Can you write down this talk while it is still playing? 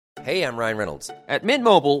Hey, I'm Ryan Reynolds. At Mint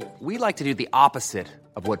Mobile, we like to do the opposite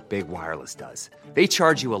of what Big Wireless does. They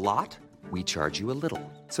charge you a lot, we charge you a little.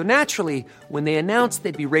 So naturally, when they announced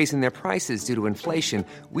they'd be raising their prices due to inflation,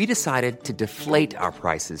 we decided to deflate our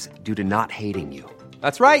prices due to not hating you.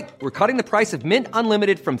 That's right. We're cutting the price of Mint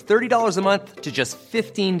Unlimited from $30 a month to just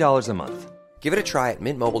 $15 a month. Give it a try at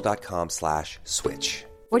mintmobile.com/switch.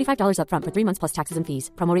 $45 up front for 3 months plus taxes and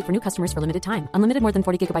fees. Promo rate for new customers for limited time. Unlimited more than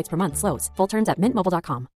 40 gigabytes per month. Slows full terms at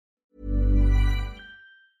mintmobile.com.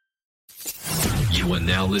 You are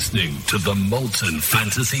now listening to the Molten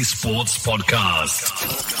Fantasy Sports Podcast.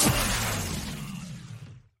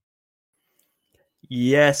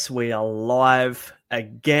 Yes, we are live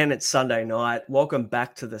again. It's Sunday night. Welcome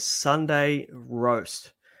back to the Sunday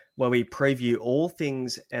Roast, where we preview all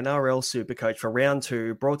things NRL Supercoach for round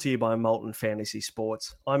 2, brought to you by Molten Fantasy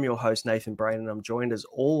Sports. I'm your host, Nathan Brain, and I'm joined as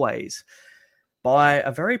always by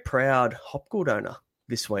a very proud Hopgood owner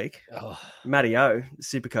this week, Matty O,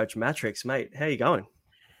 Supercoach Matrix. Mate, how you going?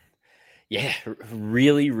 Yeah,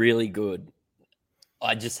 really, really good.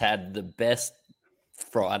 I just had the best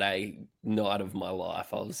Friday night of my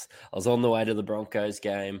life. I was on the way to the Broncos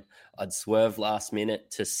game. I'd swerved last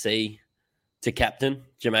minute to captain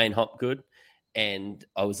Jermaine Hopgood, and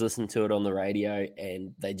I was listening to it on the radio,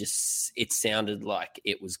 and it sounded like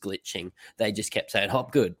it was glitching. They just kept saying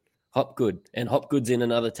Hopgood, and Hopgood's in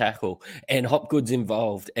another tackle, and Hopgood's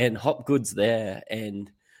involved, and Hopgood's there, and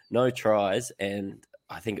no tries, and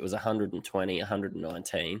I think it was 120,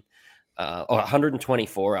 119, or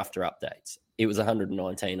 124 after updates. It was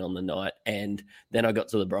 119 on the night, and then I got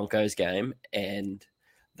to the Broncos game, and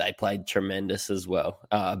they played tremendous as well,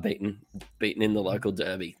 beaten in the local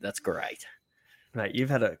derby. That's great. Mate, you've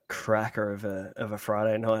had a cracker of a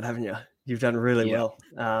Friday night, haven't you? You've done really well.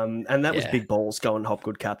 And that was big balls going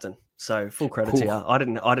Hopgood captain. So full credit to you. I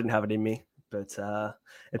didn't have it in me, but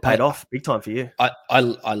it paid off big time for you.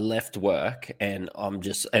 I left work and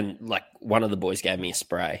like one of the boys gave me a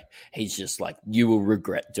spray. He's just like, you will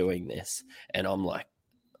regret doing this. And I'm like,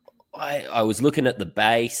 I was looking at the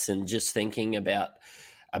base and just thinking about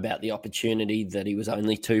the opportunity that he was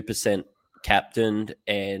only 2% captained,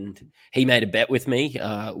 and he made a bet with me,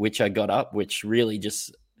 which I got up, which really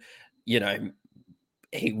just, he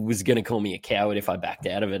was going to call me a coward if I backed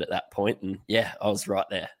out of it at that point. And yeah, I was right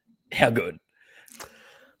there. How good.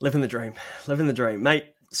 Living the dream, mate.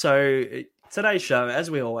 So today's show,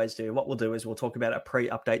 as we always do, what we'll do is we'll talk about our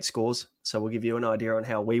pre-update scores. So we'll give you an idea on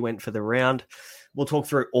how we went for the round. We'll talk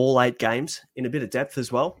through all 8 games in a bit of depth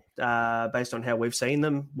as well, based on how we've seen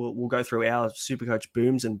them. We'll go through our Supercoach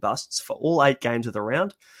booms and busts for all 8 games of the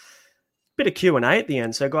round. Bit of Q&A at the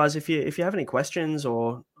end. So guys, if you have any questions,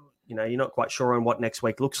 or you're not quite sure on what next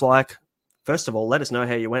week looks like, first of all, let us know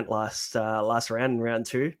how you went last round in round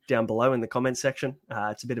 2 down below in the comments section.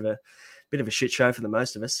 It's a bit of a shit show for the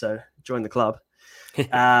most of us, so join the club.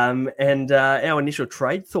 And our initial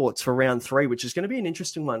trade thoughts for round 3, which is going to be an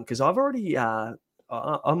interesting one, because I've already, I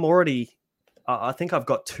think I've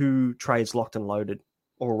got 2 trades locked and loaded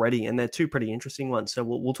already, and they're 2 pretty interesting ones. So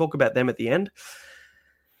we'll talk about them at the end.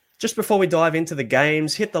 Just before we dive into the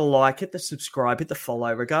games, hit the like, hit the subscribe, hit the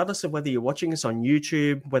follow, regardless of whether you're watching us on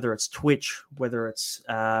YouTube, whether it's Twitch, whether it's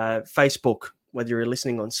Facebook, whether you're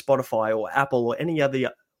listening on Spotify or Apple or any of the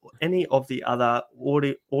other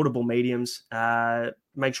audible mediums.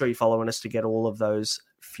 Make sure you're following us to get all of those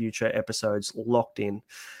future episodes locked in.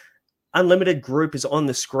 Unlimited group is on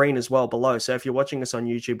the screen as well below. So if you're watching us on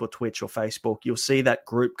YouTube or Twitch or Facebook, you'll see that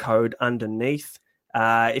group code underneath.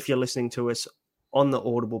 If you're listening to us on the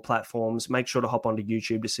Audible platforms, make sure to hop onto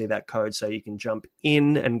YouTube to see that code so you can jump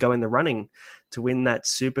in and go in the running to win that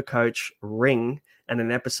Supercoach ring and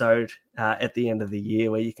an episode at the end of the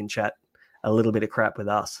year where you can chat a little bit of crap with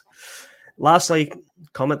us. Lastly,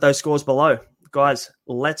 comment those scores below. Guys,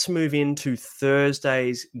 let's move into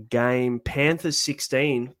Thursday's game. Panthers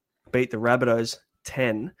 16 beat the Rabbitohs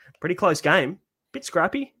 10. Pretty close game. Bit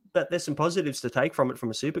scrappy, but there's some positives to take from it from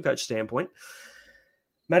a Supercoach standpoint.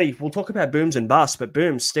 Matty, we'll talk about booms and busts, but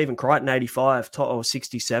booms, Stephen Crichton 85, Toto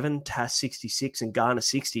 67, Tass 66, and Garner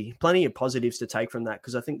 60. Plenty of positives to take from that,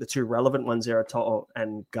 because I think the 2 relevant ones there are Toto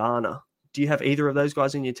and Garner. Do you have either of those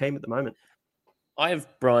guys in your team at the moment? I have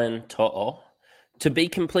Brian Toto. To be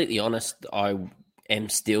completely honest, I would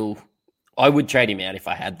trade him out if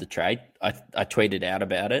I had the trade. I tweeted out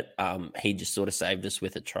about it. He just sort of saved us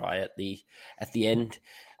with a try at the end.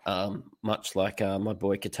 Much like my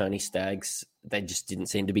boy Katoni Staggs, they just didn't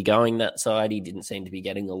seem to be going that side. He didn't seem to be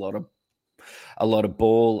getting a lot of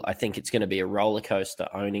ball. I think it's going to be a roller coaster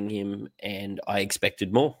owning him, and I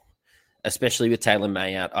expected more, especially with Taylor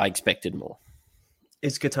May out. I expected more.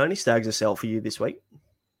 Is Katoni Staggs a sell for you this week?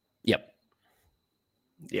 Yep.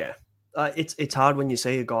 Yeah. It's hard when you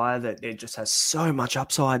see a guy that it just has so much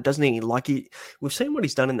upside, doesn't he? Like we've seen what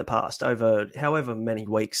he's done in the past over however many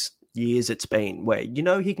weeks, years it's been, where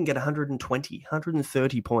he can get 120,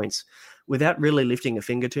 130 points without really lifting a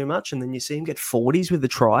finger too much, and then you see him get 40s with a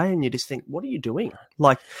try, and you just think, what are you doing?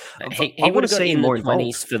 Like, he I would want to have got see him in the more 20s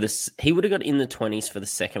involved. for this. He would have got in the 20s for the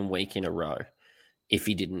second week in a row if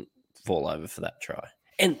he didn't fall over for that try.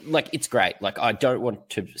 And like, it's great. Like, I don't want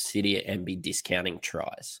to sit here and be discounting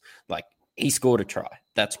tries. Like, he scored a try.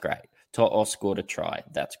 That's great. To'o scored a try.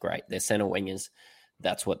 That's great. They're center wingers.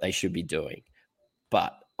 That's what they should be doing.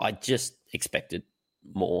 But I just expected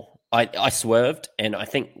more. I swerved, and I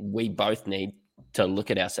think we both need to look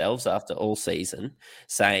at ourselves after all season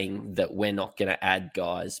saying that we're not going to add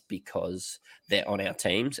guys because they're on our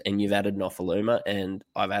teams, and you've added Nofaluma and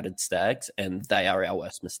I've added Stags, and they are our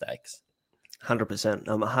worst mistakes. 100%.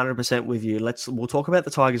 I'm 100% with you. We'll talk about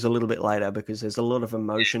the Tigers a little bit later because there's a lot of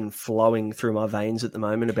emotion flowing through my veins at the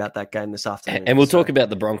moment about that game this afternoon. And we'll talk about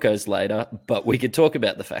the Broncos later, but we could talk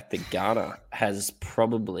about the fact that Garner has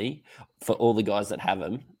probably, for all the guys that have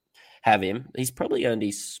him, he's probably earned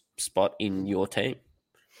his spot in your team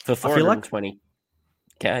for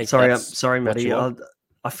 420K. Sorry, Matty.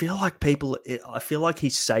 I feel like he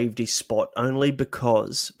saved his spot only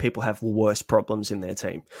because people have worse problems in their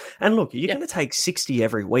team. And look, you're going to take 60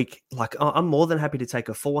 every week. Like, I'm more than happy to take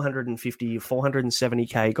a 450,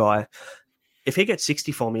 470K guy. If he gets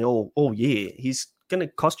 60 for me all year, he's going to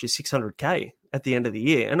cost you 600K at the end of the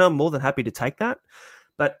year. And I'm more than happy to take that.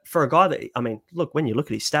 But for a guy that, look, when you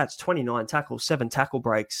look at his stats, 29 tackles, 7 tackle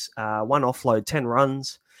breaks, 1 offload, 10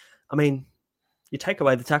 runs. You take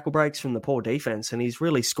away the tackle breaks from the poor defense, and he's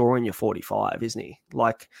really scoring your 45, isn't he?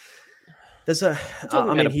 Like, there's he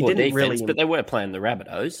didn't defense, really, but they were playing the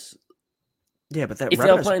Rabbitohs. Yeah, but if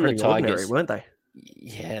they were playing the Tigers, ordinary, weren't they?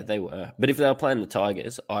 Yeah, they were. But if they were playing the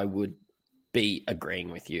Tigers, I would be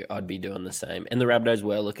agreeing with you. I'd be doing the same. And the Rabbitohs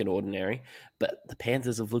were looking ordinary, but the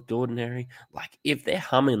Panthers have looked ordinary. Like, if they're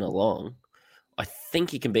humming along, I think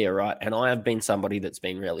he can be all right. And I have been somebody that's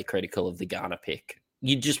been really critical of the Garner pick.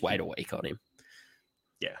 You just wait a week on him.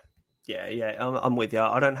 Yeah. I'm with you.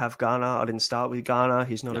 I don't have Garner. I didn't start with Garner.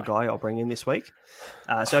 He's not a guy I'll bring in this week.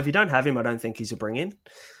 So if you don't have him, I don't think he's a bring in.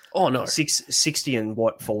 Oh, no. 60 and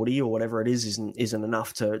 40 or whatever it is isn't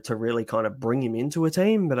enough to really kind of bring him into a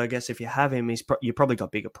team. But I guess if you have him, you probably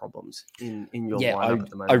got bigger problems in your lineup at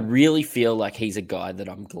the moment. I really feel like he's a guy that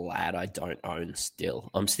I'm glad I don't own still.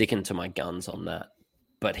 I'm sticking to my guns on that.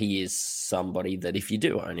 But he is somebody that if you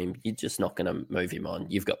do own him, you're just not going to move him on.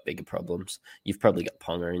 You've got bigger problems. You've probably got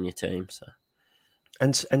Ponga in your team. So,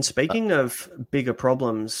 And speaking of bigger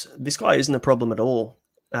problems, this guy isn't a problem at all,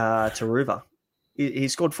 Taruva. He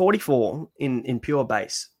scored 44 in pure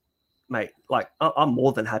base, mate. Like, I'm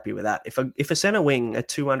more than happy with that. If a center wing at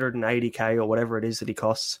 280K or whatever it is that he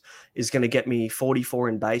costs is going to get me 44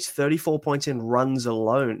 in base, 34 points in runs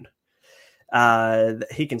alone,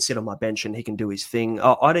 he can sit on my bench and he can do his thing.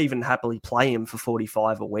 I'd even happily play him for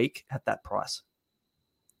 45 a week at that price.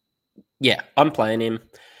 Yeah, I'm playing him.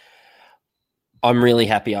 I'm really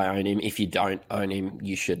happy I own him. If you don't own him,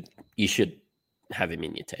 you should have him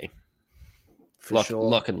in your team.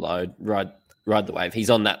 Lock and load, ride the wave. He's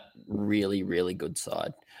on that really, really good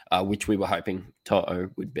side, which we were hoping To'o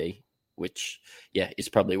would be, which, is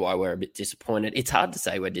probably why we're a bit disappointed. It's hard to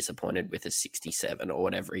say we're disappointed with a 67 or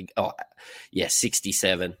whatever.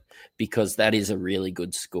 67, because that is a really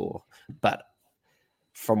good score. But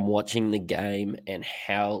from watching the game and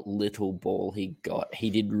how little ball he got, he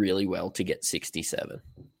did really well to get 67.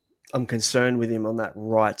 I'm concerned with him on that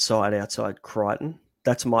right side outside Crichton.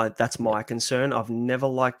 That's my concern. I've never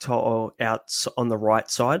liked To'o out on the right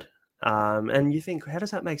side. And you think, how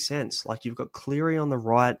does that make sense? Like, you've got Cleary on the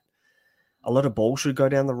right. A lot of ball should go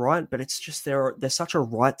down the right, but it's just they're such a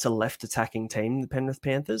right to left attacking team, the Penrith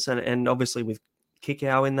Panthers. And obviously with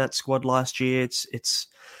Kikau in that squad last year, it's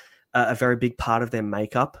a very big part of their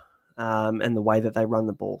makeup and the way that they run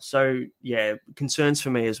the ball. So, concerns for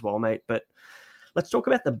me as well, mate. But let's talk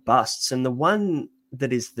about the busts. And the one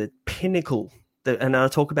that is the pinnacle, and I'll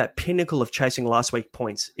talk about pinnacle of chasing last week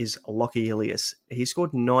points, is Lockie Ilias. He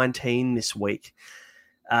scored 19 this week.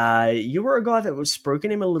 You were a guy that was spruiking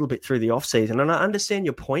him a little bit through the offseason, and I understand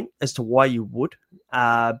your point as to why you would.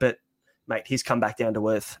 But, mate, he's come back down to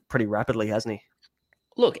earth pretty rapidly, hasn't he?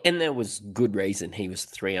 Look, and there was good reason he was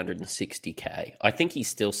 360K. I think he's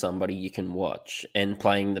still somebody you can watch, and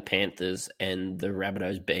playing the Panthers and the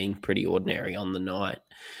Rabbitohs being pretty ordinary on the night,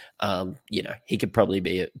 he could probably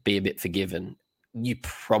be a bit forgiven. you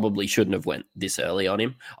probably shouldn't have went this early on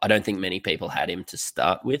him. I don't think many people had him to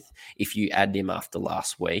start with. If you add him after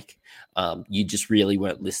last week, you just really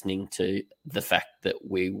weren't listening to the fact that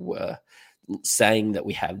we were saying that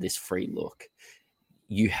we have this free look.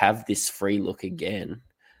 You have this free look again,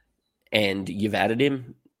 and you've added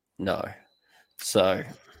him? No. So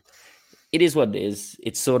it is what it is.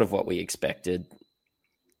 It's sort of what we expected.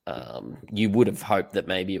 You would have hoped that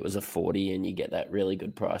maybe it was a 40 and you get that really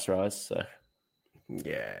good price rise. So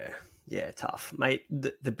yeah, tough, mate.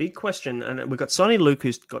 The big question, and we've got Sonny Luke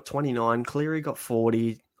who's got 29, Cleary got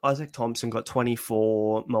 40, Isaac Thompson got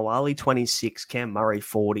 24, Moali 26, Cam Murray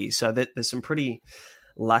 40. So there's some pretty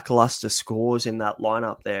lackluster scores in that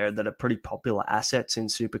lineup there that are pretty popular assets in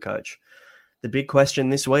Supercoach. The big question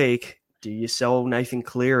this week: do you sell Nathan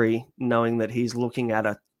Cleary knowing that he's looking at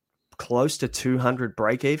a close to 200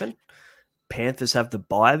 break even? Panthers have the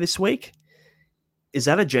bye this week. Is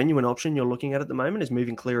that a genuine option you're looking at the moment, is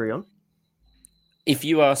moving Cleary on? If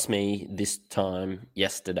you asked me this time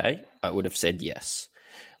yesterday, I would have said yes.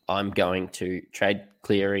 I'm going to trade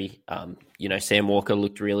Cleary. Sam Walker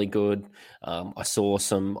looked really good. I saw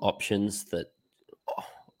some options that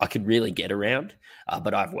I could really get around,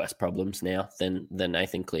 but I have worse problems now than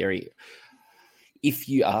Nathan Cleary. If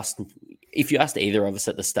you asked either of us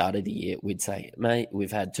at the start of the year, we'd say, mate,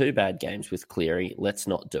 we've had 2 bad games with Cleary. Let's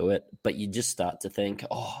not do it. But you just start to think,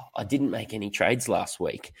 I didn't make any trades last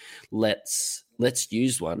week. Let's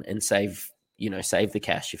use one and save the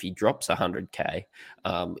cash. If he drops 100K,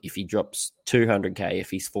 if he drops 200K,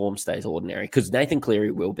 if his form stays ordinary, because Nathan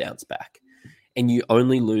Cleary will bounce back, and you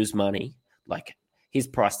only lose money. Like, his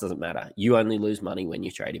price doesn't matter. You only lose money when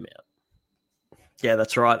you trade him out. Yeah,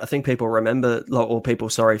 that's right. I think people forget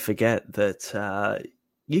that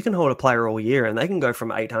you can hold a player all year and they can go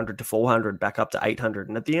from 800 to 400 back up to 800.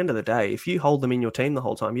 And at the end of the day, if you hold them in your team the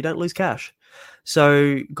whole time, you don't lose cash.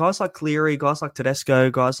 So guys like Cleary, guys like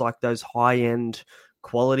Tedesco, guys like those high-end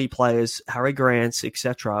quality players, Harry Grants,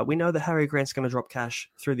 etc., we know that Harry Grant's going to drop cash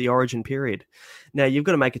through the origin period. Now, you've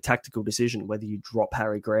got to make a tactical decision whether you drop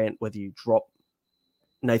Harry Grant, whether you drop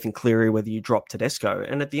Nathan Cleary, whether you drop Tedesco.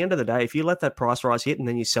 And at the end of the day, if you let that price rise hit and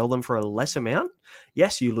then you sell them for a less amount,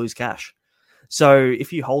 yes, you lose cash. So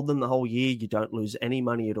if you hold them the whole year, you don't lose any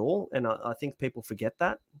money at all. And I think people forget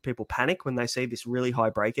that. People panic when they see this really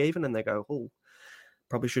high break even and they go,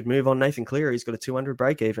 probably should move on Nathan Cleary. He's got a 200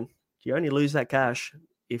 break even. You only lose that cash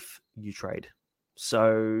if you trade.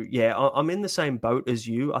 So yeah, I'm in the same boat as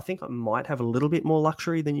you. I think I might have a little bit more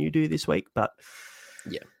luxury than you do this week, but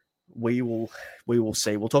yeah. We will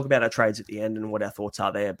see. We'll talk about our trades at the end and what our thoughts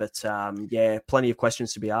are there. But plenty of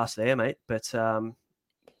questions to be asked there, mate. But Michael,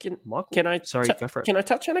 go for it. Can I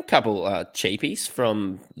touch on a couple cheapies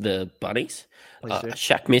from the Bunnies?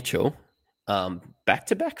 Shaq Mitchell,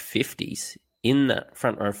 back-to-back 50s in that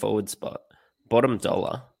front row forward spot, bottom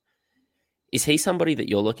dollar. Is he somebody that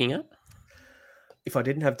you're looking at? If I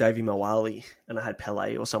didn't have Davey Moali and I had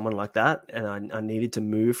Pele or someone like that, and I needed to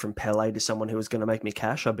move from Pele to someone who was going to make me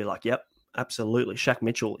cash, I'd be like, yep, absolutely. Shaq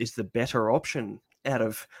Mitchell is the better option out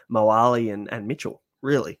of Moali and Mitchell,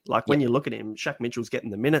 really. Like, when you look at him, Shaq Mitchell's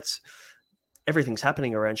getting the minutes. Everything's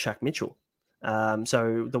happening around Shaq Mitchell.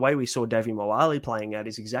 So the way we saw Davey Moali playing out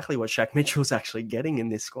is exactly what Shaq Mitchell's actually getting in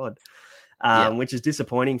this squad, which is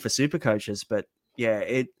disappointing for super coaches. But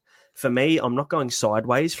yeah, for me, I'm not going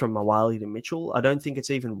sideways from Moali to Mitchell. I don't think it's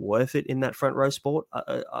even worth it in that front row sport.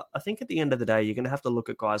 I think at the end of the day, you're going to have to look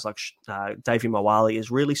at guys like Davey Moali as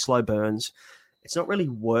really slow burns. It's not really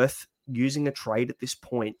worth using a trade at this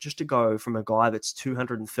point just to go from a guy that's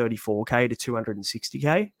 234K to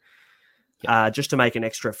 260K just to make an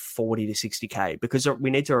extra 40 to 60K, because we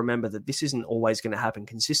need to remember that this isn't always going to happen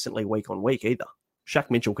consistently week on week either. Shaq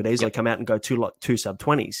Mitchell could easily come out and go two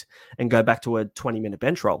sub-20s and go back to a 20-minute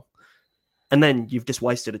bench roll. And then you've just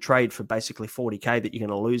wasted a trade for basically 40K that you're going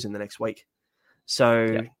to lose in the next week.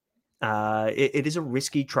 So it is a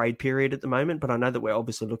risky trade period at the moment, but I know that we're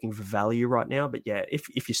obviously looking for value right now. But yeah,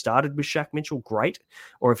 if you started with Shaq Mitchell, great.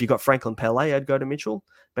 Or if you got Franklin Pele, I'd go to Mitchell.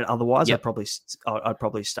 But otherwise, I'd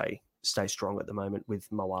probably stay strong at the moment with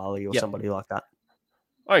Moali or somebody like that.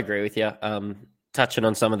 I agree with you. Touching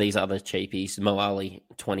on some of these other cheapies, Moali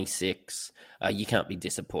 26. You can't be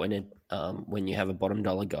disappointed when you have a bottom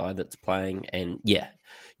dollar guy that's playing. And yeah,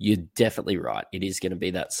 you're definitely right. It is going to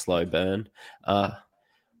be that slow burn.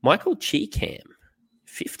 Michael Cheekham,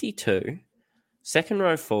 52, second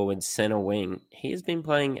row forward, center wing. He has been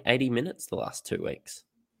playing 80 minutes the last 2 weeks.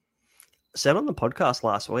 I said on the podcast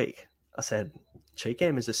last week, I said,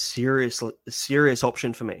 Cheekham is a serious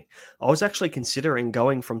option for me. I was actually considering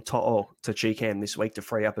going from To'o to Cheekham this week to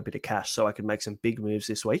free up a bit of cash so I could make some big moves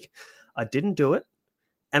this week. I didn't do it.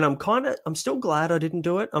 And I'm still glad I didn't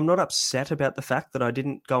do it. I'm not upset about the fact that I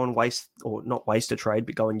didn't go and not waste a trade,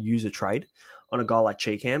 but go and use a trade on a guy like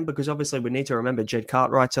Cheekham, because obviously we need to remember Jed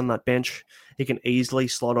Cartwright's on that bench. He can easily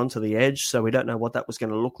slot onto the edge, so we don't know what that was going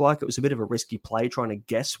to look like. It was a bit of a risky play trying to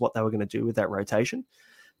guess what they were going to do with that rotation,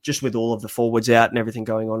 just with all of the forwards out and everything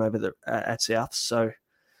going on over at South. So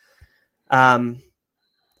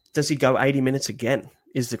does he go 80 minutes again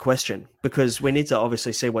is the question, because we need to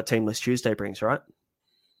obviously see what Teamless Tuesday brings, right?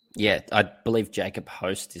 Yeah, I believe Jacob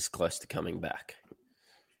Host is close to coming back.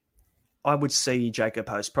 I would see Jacob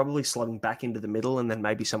Host probably slotting back into the middle and then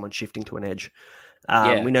maybe someone shifting to an edge.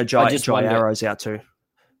 We know Jai Arrow's out too.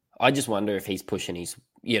 I just wonder if he's pushing his,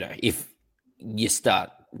 if you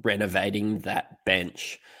start renovating that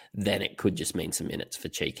bench, then it could just mean some minutes for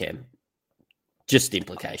Cheekham. Just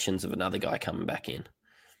implications of another guy coming back in.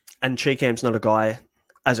 And Cheekham's not a guy,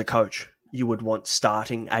 as a coach, you would want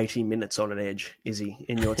starting 80 minutes on an edge, is he,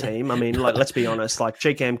 in your team? I mean, let's be honest,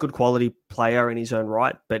 Cheekham, good quality player in his own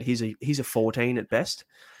right, but he's a 14 at best.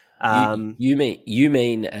 You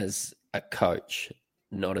mean as a coach,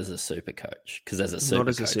 not as a super coach? Because as a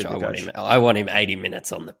super coach, I want him 80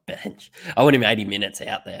 minutes on the bench. I want him 80 minutes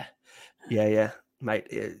out there. Yeah, mate.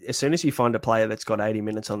 As soon as you find a player that's got 80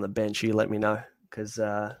 minutes on the bench, you let me know, because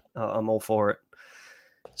I'm all for it.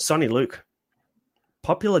 Sonny Luke.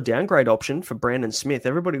 Popular downgrade option for Brandon Smith.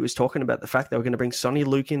 Everybody was talking about the fact they were going to bring Sonny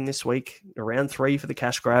Luke in this week, round 3 for the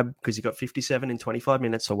cash grab, because he got 57 in 25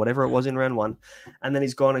 minutes or whatever it was in round 1. And then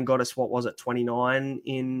he's gone and got us, 29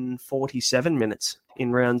 in 47 minutes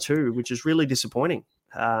in round 2, which is really disappointing.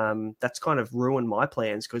 That's kind of ruined my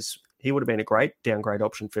plans, because he would have been a great downgrade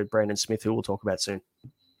option for Brandon Smith, who we'll talk about soon.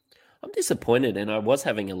 I'm disappointed, and I was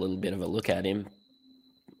having a little bit of a look at him.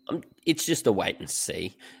 It's just a wait and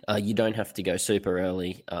see. You don't have to go super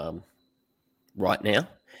early right now.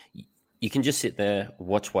 You can just sit there,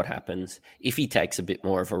 watch what happens. If he takes a bit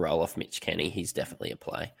more of a roll off Mitch Kenny, he's definitely a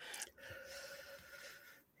play.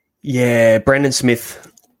 Yeah, Brandon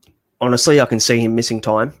Smith, honestly, I can see him missing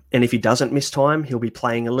time. And if he doesn't miss time, he'll be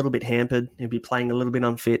playing a little bit hampered. He'll be playing a little bit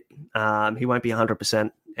unfit. He won't be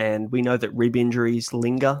 100%. And we know that rib injuries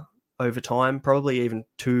linger over time, probably even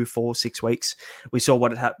 2, 4, 6 weeks. We saw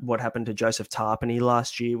what happened to Joseph Tarpany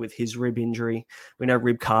last year with his rib injury. We know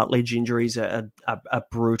rib cartilage injuries are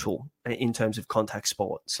brutal in terms of contact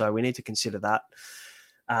sport, so we need to consider that.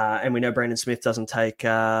 And we know Brandon Smith doesn't take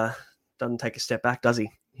a step back, does he?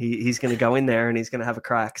 He's going to go in there and he's going to have a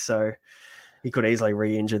crack. So he could easily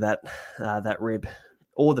re-injure that rib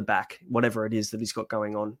or the back, whatever it is that he's got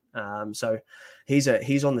going on. So he's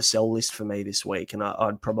on the sell list for me this week, and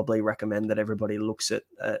I'd probably recommend that everybody looks at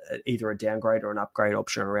either a downgrade or an upgrade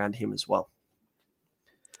option around him as well.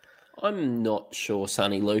 I'm not sure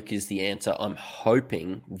Sonny Luke is the answer. I'm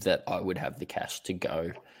hoping that I would have the cash to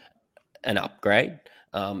go an upgrade,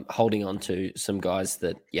 holding on to some guys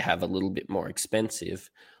that you have a little bit more expensive.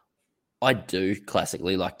 I do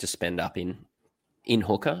classically like to spend up in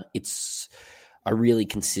hooker. It's a really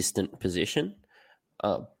consistent position.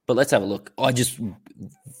 But let's have a look.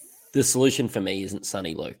 The solution for me isn't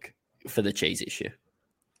Sonny Luke for the cheese issue.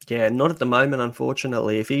 Yeah, not at the moment,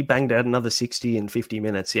 unfortunately. If he banged out another 60 in 50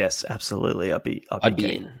 minutes, yes, absolutely. I'd be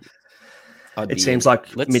in. It seems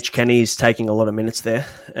like Mitch Kenny's taking a lot of minutes there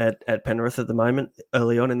at Penrith at the moment,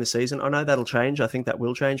 early on in the season. I know that'll change. I think that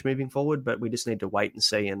will change moving forward, but we just need to wait and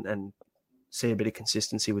see and see a bit of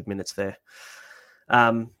consistency with minutes there.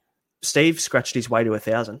 Steve scratched his way to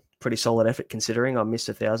 1,000. Pretty solid effort considering I missed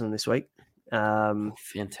 1,000 this week.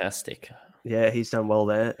 Fantastic. Yeah, he's done well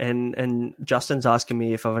there. And Justin's asking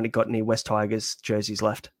me if I've only got any West Tigers jerseys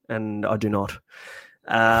left, and I do not.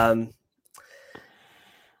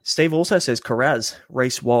 Steve also says Carraz,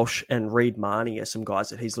 Reece Walsh, and Reed Marnie are some guys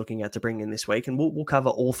that he's looking at to bring in this week, and we'll cover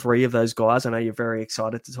all 3 of those guys. I know you're very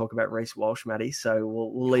excited to talk about Reece Walsh, Matty, so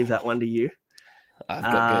we'll leave that one to you. I've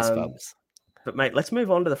got goosebumps. But, mate, let's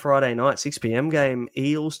move on to the Friday night 6 p.m. game.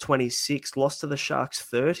 Eels 26, lost to the Sharks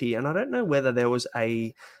 30. And I don't know whether there was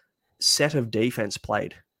a set of defense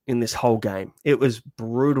played in this whole game. It was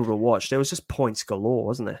brutal to watch. There was just points galore,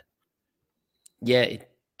 wasn't there? Yeah,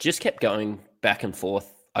 it just kept going back and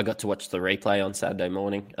forth. I got to watch the replay on Saturday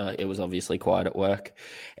morning. It was obviously quiet at work.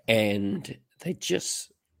 And it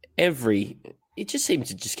just seemed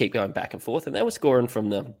to just keep going back and forth. And they were scoring from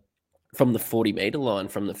the 40-meter line,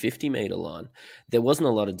 from the 50-meter line. There wasn't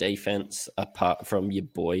a lot of defense apart from your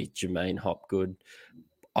boy, Jermaine Hopgood.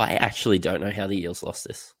 I actually don't know how the Eels lost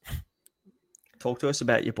this. Talk to us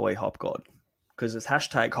about your boy, Hopgood, because it's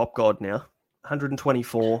hashtag Hopgood now.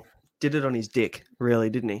 124. Did it on his dick, really,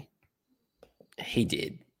 didn't he? He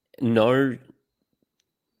did. No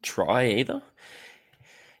try either.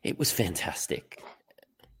 It was fantastic.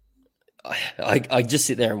 I just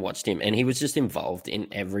sit there and watched him, and he was just involved in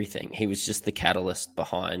everything. He was just the catalyst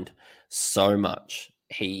behind so much.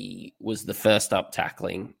 He was the first up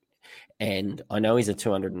tackling, and I know he's a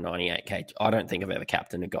 298k. I don't think I've ever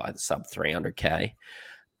captained a guy that's sub 300k,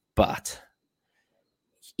 but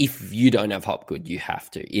if you don't have Hopgood, you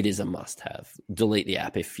have to. It is a must-have. Delete the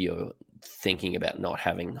app if you're thinking about not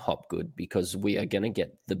having Hopgood, because we are going to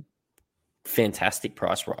get the fantastic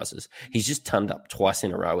price rises. He's just turned up twice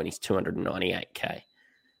in a row and he's 298k.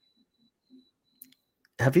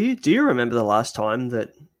 Do you remember the last time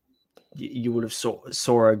that you would have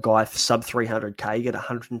saw a guy for sub 300k get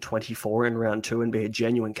 124 in round 2 and be a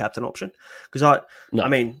genuine captain option? Because I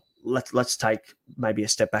mean, let's take maybe a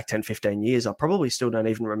step back 10, 15 years. I probably still don't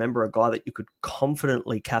even remember a guy that you could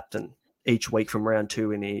confidently captain each week from round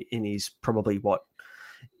 2 in his probably what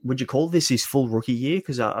would you call this his full rookie year?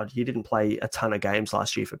 Because he didn't play a ton of games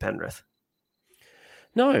last year for Penrith.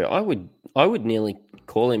 No, I would nearly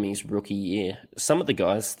call him his rookie year. Some of the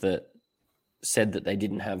guys that said that they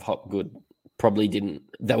didn't have Hopgood probably didn't.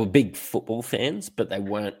 They were big football fans, but they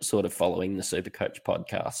weren't sort of following the Supercoach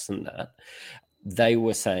podcasts and that. They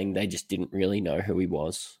were saying they just didn't really know who he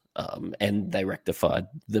was, and they rectified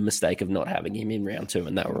the mistake of not having him in round 2,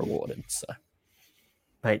 and they were rewarded. So,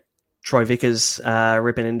 mate. Troy Vickers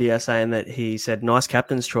ripping India saying that he said, nice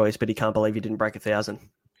captain's choice, but he can't believe he didn't break 1,000.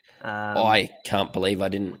 I can't believe I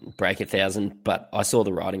didn't break 1,000, but I saw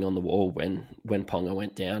the writing on the wall when Ponga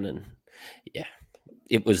went down, and yeah,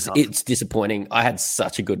 it's disappointing. I had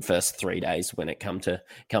such a good first 3 days when it come to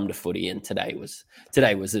footy, and today was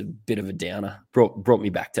a bit of a downer. Brought me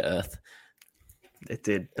back to earth. It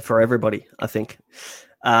did for everybody, I think.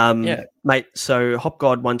 Mate, so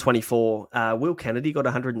Hopgod 124, Will Kennedy got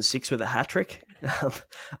 106 with a hat-trick.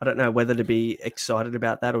 I don't know whether to be excited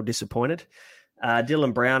about that or disappointed.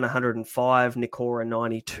 Dylan Brown 105, Nikora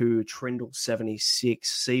 92, Trindle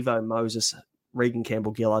 76, Sevo, Moses, Regan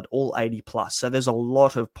Campbell-Gillard, all 80 plus. So there's a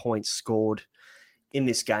lot of points scored in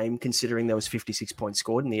this game, considering there was 56 points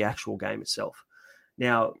scored in the actual game itself.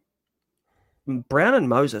 Now, Brown and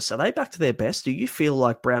Moses, are they back to their best? Do you feel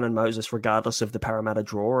like Brown and Moses, regardless of the Parramatta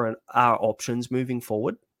draw, are options moving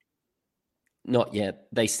forward? Not yet.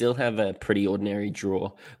 They still have a pretty ordinary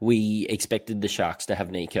draw. We expected the Sharks to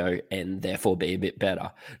have Nico and therefore be a bit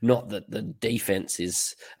better. Not that the defense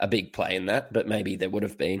is a big play in that, but maybe there would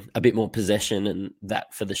have been a bit more possession and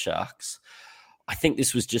that for the Sharks. I think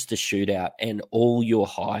this was just a shootout, and all your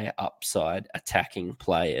high upside attacking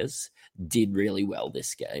players did really well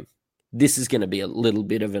this game. This is going to be a little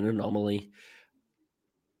bit of an anomaly.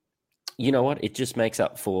 You know what? It just makes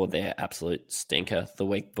up for their absolute stinker the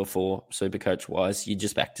week before, Supercoach-wise. You're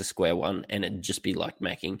just back to square one, and it'd just be like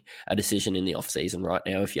making a decision in the off-season right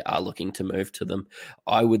now. If you are looking to move to them,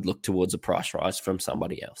 I would look towards a price rise from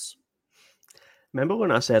somebody else. Remember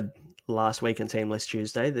when I said last week on Team List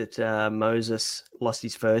Tuesday that Moses lost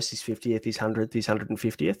his first, his 50th, his 100th, his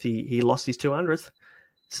 150th? He lost his 200th.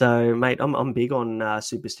 So, mate, I'm big on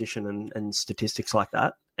superstition and statistics like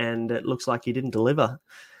that, and it looks like he didn't deliver.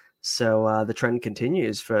 So the trend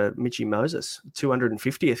continues for Mitchy Moses.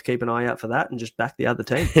 250th, keep an eye out for that and just back the other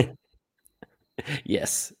team.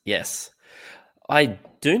 Yes. I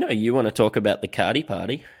do know you want to talk about the Cardi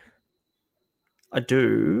party. I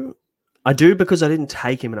do because I didn't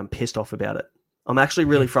take him and I'm pissed off about it. I'm actually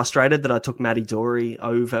really frustrated that I took Matty Dory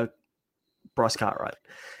over Bryce Cartwright.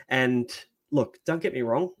 And look, don't get me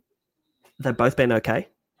wrong. They've both been okay.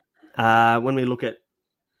 When we look at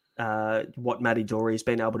what Matty Dory has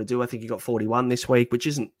been able to do, I think he got 41 this week, which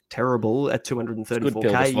isn't terrible at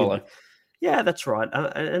 234K. Yeah, that's right.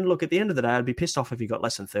 And look, at the end of the day, I'd be pissed off if he got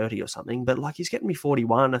less than 30 or something. But like, he's getting me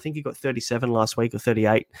 41. I think he got 37 last week or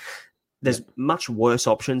 38. There's much worse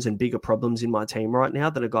options and bigger problems in my team right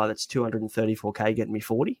now than a guy that's 234K getting me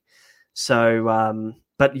 40. So,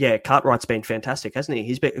 but yeah, Cartwright's been fantastic, hasn't he?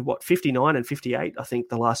 He's been, 59 and 58, I think,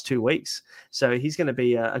 the last 2 weeks. So he's going to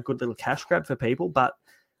be a good little cash grab for people. But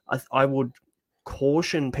I would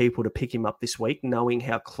caution people to pick him up this week, knowing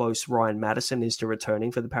how close Ryan Madison is to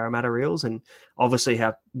returning for the Parramatta Eels, and obviously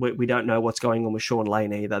how we don't know what's going on with Sean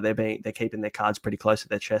Lane either. They're keeping their cards pretty close to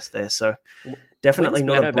their chest there, so definitely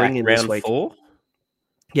not a bring in this week. 4?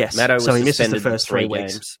 Yes, so he misses the first 3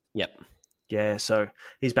 weeks. Games. Yep. Yeah, so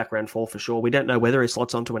he's back round 4 for sure. We don't know whether he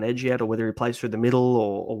slots onto an edge yet or whether he plays through the middle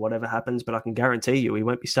or whatever happens, but I can guarantee you he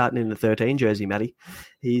won't be starting in the 13 jersey, Matty.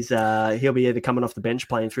 He'll be either coming off the bench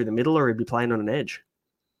playing through the middle or he'll be playing on an edge.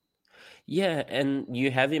 Yeah, and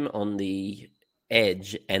you have him on the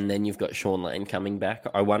edge, and then you've got Sean Lane coming back.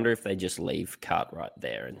 I wonder if they just leave Cartwright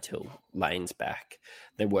there until Lane's back.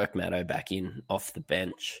 They work Maddo back in off the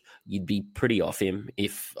bench. You'd be pretty off him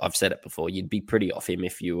if, I've said it before, you'd be pretty off him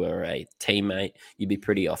if you were a teammate. You'd be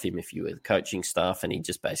pretty off him if you were the coaching staff, and he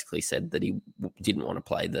just basically said that he didn't want to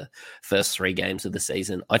play the first 3 games of the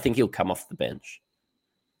season. I think he'll come off the bench.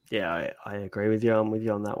 Yeah, I agree with you. I'm with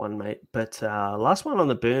you on that one, mate. But last one on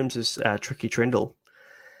the booms is Tricky Trindle.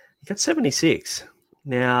 He got 76.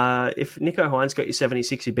 Now, if Nico Hines got you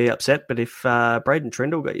 76, you'd be upset. But if Braden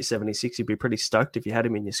Trindle got you 76, you'd be pretty stoked if you had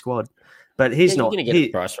him in your squad. But he's not going to get a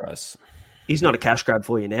price rise. He's not a cash grab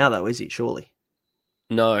for you now, though, is he? Surely.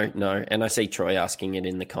 No. And I see Troy asking it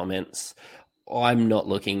in the comments. I'm not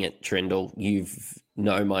looking at Trindle. You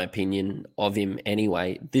know my opinion of him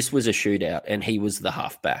anyway. This was a shootout, and he was the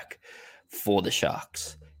halfback for the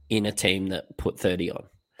Sharks in a team that put 30 on.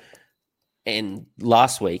 And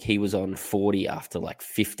last week, he was on 40 after like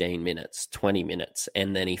 15 minutes, 20 minutes,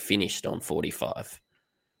 and then he finished on 45.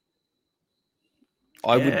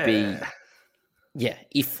 I would be,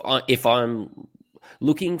 if I'm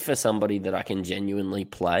looking for somebody that I can genuinely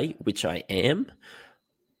play, which I am,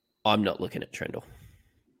 I'm not looking at Trindle.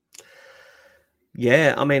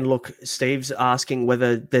 Yeah, I mean, look, Steve's asking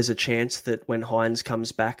whether there's a chance that when Hines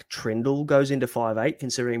comes back, Trindle goes into 5'8",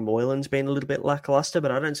 considering Moylan's been a little bit lackluster,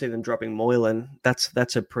 but I don't see them dropping Moylan.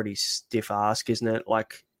 That's a pretty stiff ask, isn't it?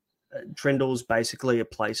 Like, Trindle's basically a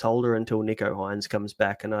placeholder until Nico Hines comes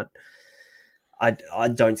back, and I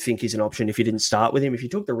don't think he's an option if you didn't start with him. If you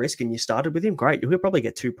took the risk and you started with him, great. You'll probably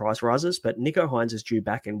get 2 price rises, but Nico Hines is due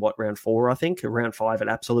back in round 4, I think, round 5 at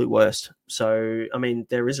absolute worst. So, I mean,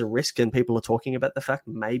 there is a risk, and people are talking about the fact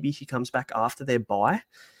maybe he comes back after their bye.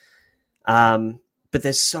 But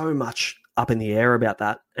there's so much up in the air about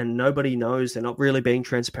that, and nobody knows. They're not really being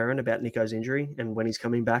transparent about Nico's injury and when he's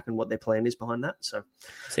coming back and what their plan is behind that. So,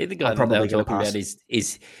 see, the guy that they were talking about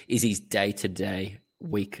is his day-to-day,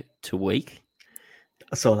 week-to-week.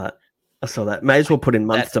 I saw that. May as well put in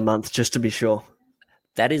month to month just to be sure.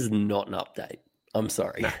 That is not an update. I'm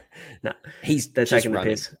sorry. No. They're taking running.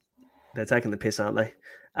 the piss. They're taking the piss, aren't they?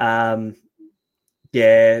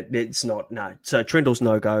 Yeah, it's not. No. So Trindle's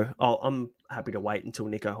no go. I'm happy to wait until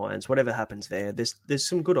Nico Hines. Whatever happens there, there's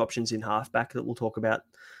some good options in halfback that we'll talk about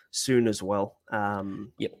soon as well.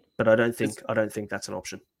 Yep. But I don't think that's an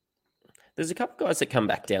option. There's a couple of guys that come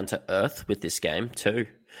back down to earth with this game too.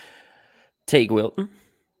 Teague Wilton,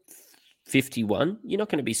 51. You're not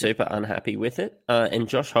going to be super unhappy with it. And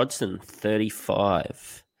Josh Hodgson,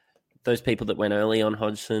 35. Those people that went early on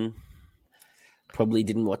Hodgson probably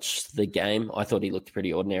didn't watch the game. I thought he looked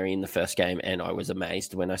pretty ordinary in the first game, and I was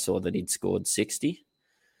amazed when I saw that he'd scored 60.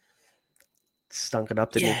 Stunk it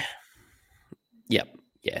up, didn't he? Yep.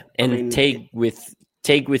 Yeah. And Teague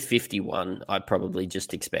with 51, I probably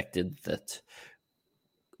just expected that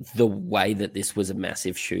the way that this was a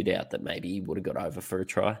massive shootout that maybe he would have got over for a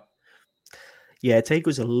try. Yeah, Teague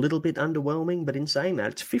was a little bit underwhelming, but in saying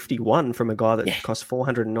that, it's 51 from a guy that cost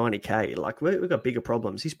 490K. Like, we've got bigger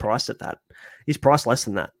problems. He's priced at that. He's priced less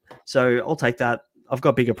than that. So I'll take that. I've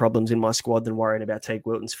got bigger problems in my squad than worrying about Teague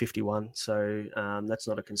Wilton's 51. So that's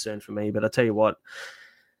not a concern for me. But I tell you what,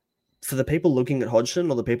 for the people looking at Hodgson,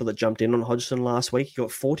 or the people that jumped in on Hodgson last week, he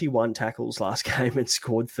got 41 tackles last game and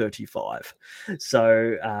scored 35.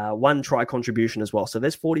 So 1 try contribution as well. So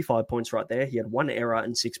there's 45 points right there. He had 1 error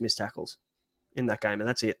and 6 missed tackles in that game, and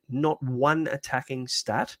that's it. Not 1 attacking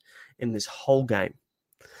stat in this whole game.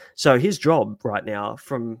 So his job right now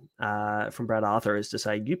from Brad Arthur is to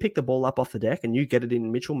say, you pick the ball up off the deck and you get it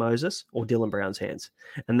in Mitchell Moses or Dylan Brown's hands.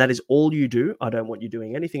 And that is all you do. I don't want you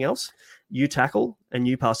doing anything else. You tackle and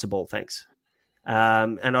you pass the ball. Thanks.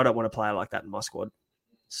 And I don't want to play like that in my squad.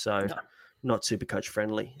 So not super coach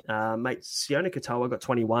friendly. Mate, Sione Katoa got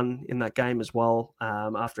 21 in that game as well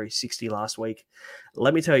after his 60 last week.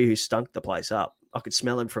 Let me tell you who stunk the place up. I could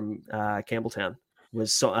smell him from Campbelltown.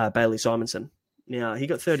 Was Bailey Simonson. Now, he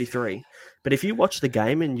got 33, but if you watch the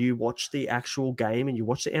game and you watch the actual game and you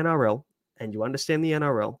watch the NRL and you understand the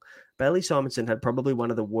NRL, Bailey Simonson had probably one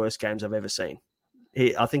of the worst games I've ever seen.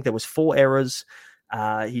 I think there was 4 errors.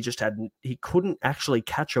 He couldn't actually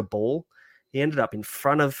catch a ball. He ended up in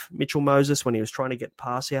front of Mitchell Moses when he was trying to get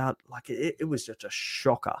pass out. Like it was just a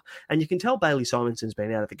shocker. And you can tell Bailey Simonson's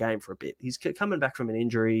been out of the game for a bit. He's coming back from an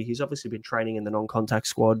injury. He's obviously been training in the non-contact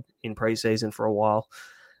squad in preseason for a while.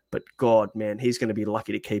 But God, man, he's going to be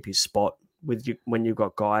lucky to keep his spot when you've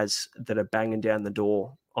got guys that are banging down the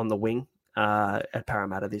door on the wing at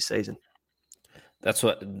Parramatta this season. That's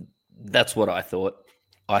what I thought.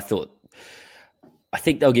 I thought I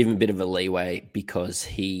think they'll give him a bit of a leeway because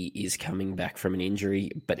he is coming back from an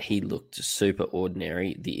injury, but he looked super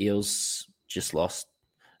ordinary. The Eels just lost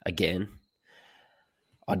again.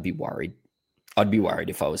 I'd be worried. I'd be worried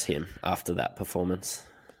if I was him after that performance.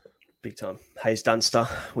 Big time. Hayes Dunster,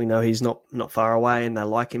 we know he's not far away and they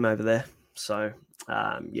like him over there. So,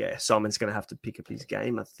 Simon's going to have to pick up his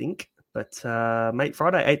game, I think. But, mate,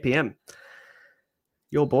 Friday, 8 p.m.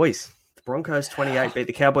 Your boys, the Broncos 28 beat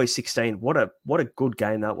the Cowboys 16. What a good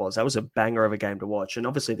game that was. That was a banger of a game to watch. And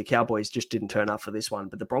obviously the Cowboys just didn't turn up for this one,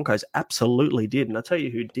 but the Broncos absolutely did. And I'll tell you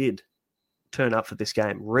who did turn up for this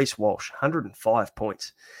game. Reece Walsh, 105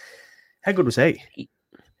 points. How good was he?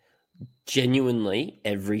 Genuinely,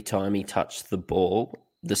 every time he touched the ball,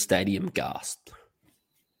 the stadium gasped.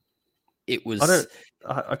 It was.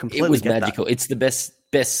 I completely. It was get magical. That. It's the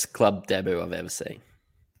best club debut I've ever seen.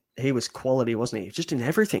 He was quality, wasn't he? Just in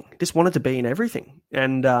everything. Just wanted to be in everything.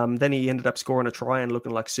 And then he ended up scoring a try and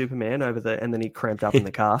looking like Superman and then he cramped up in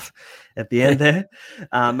the calf at the end there.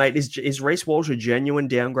 Mate, is Reece Walsh a genuine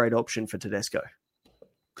downgrade option for Tedesco?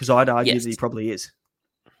 Because I'd argue that he probably is.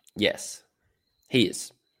 Yes, he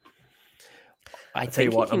is. I tell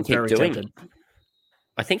you think what, he can I'm keep very doing tempted. it.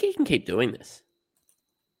 I think he can keep doing this.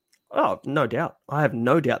 Oh, no doubt. I have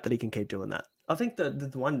no doubt that he can keep doing that. I think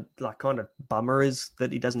the one like kind of bummer is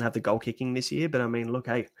that he doesn't have the goal kicking this year. But I mean, look,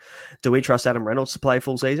 hey, do we trust Adam Reynolds to play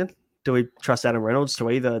full season? Do we trust Adam Reynolds to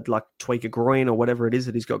either like tweak a groin or whatever it is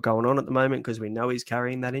that he's got going on at the moment? Because we know he's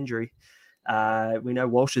carrying that injury. We know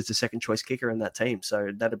Walsh is the second choice kicker in that team.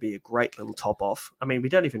 So that'd be a great little top off. I mean, we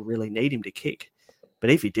don't even really need him to kick. But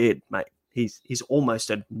if he did, mate, he's almost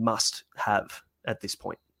a must have at this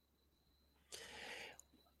point.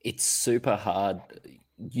 It's super hard.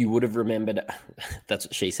 You would have remembered, that's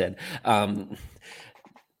what she said.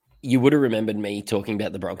 You would have remembered me talking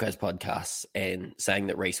about the Broncos podcast and saying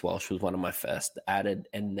that Reece Walsh was one of my first added,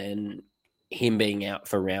 and then him being out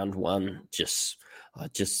for round one, I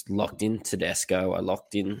just locked in Tedesco, I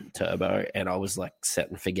locked in Turbo, and I was like set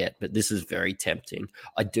and forget. But this is very tempting.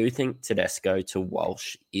 I do think Tedesco to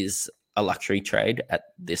Walsh is a luxury trade at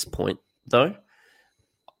this point, though.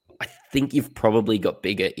 I think you've probably got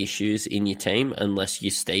bigger issues in your team, unless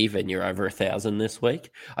you're Steve and you're over 1,000 this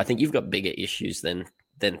week. I think you've got bigger issues than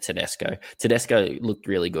Tedesco. Tedesco looked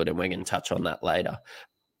really good, and we're going to touch on that later.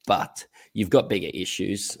 But you've got bigger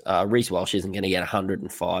issues. Reece Walsh isn't going to get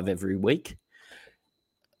 105 every week,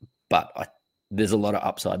 but there's a lot of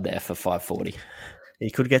upside there for 540.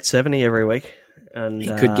 He could get 70 every week. And he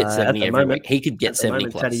could get 70 every week. He could get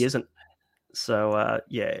 70 plus. He isn't. So,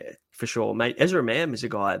 for sure, mate. Ezra Mam is a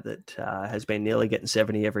guy that has been nearly getting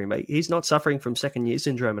 70 every week. He's not suffering from second year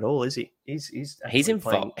syndrome at all, is he? He's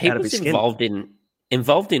involved. He was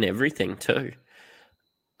involved in everything too.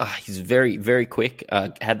 He's very, very quick.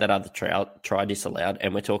 Had that other try disallowed,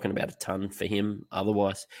 and we're talking about a ton for him.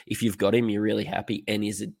 Otherwise, if you've got him, you're really happy, and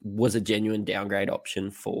was a genuine downgrade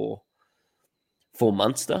option for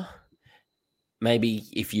Munster. Maybe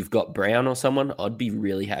if you've got Brown or someone, I'd be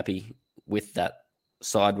really happy with that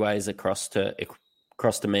sideways across to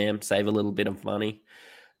Mam, save a little bit of money.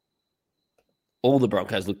 All the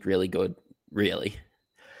Broncos looked really good, really.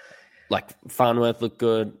 Like Farnworth looked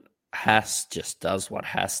good. Haas just does what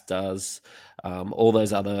Haas does. All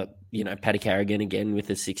those other, Paddy Carrigan again with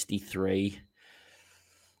a 63.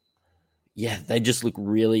 Yeah, they just look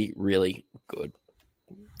really, really good.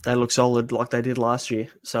 They look solid like they did last year.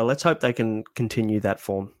 So let's hope they can continue that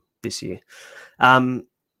form this year.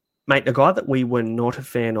 Mate, a guy that we were not a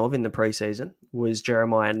fan of in the preseason was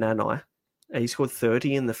Jeremiah Nanai. He scored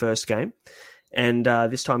 30 in the first game. And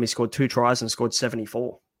this time he scored 2 tries and scored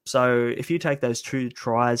 74. So if you take those 2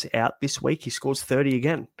 tries out this week, he scores 30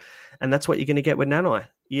 again. And that's what you're going to get with Nanai.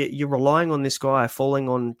 You're relying on this guy falling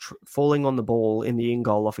on the ball in the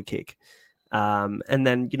in-goal off a kick. And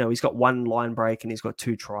then, he's got 1 line break and he's got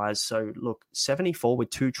 2 tries. So, look, 74 with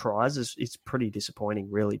 2 tries is pretty disappointing,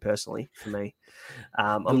 really, personally, for me.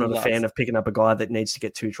 I'm not a fan of picking up a guy that needs to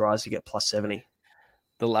get 2 tries to get plus 70.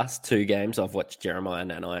 The last 2 games I've watched Jeremiah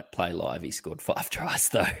Nanai play live, he scored 5 tries,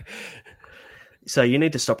 though. So you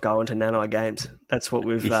need to stop going to Nanai games. That's what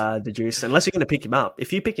we've deduced. Unless you're going to pick him up.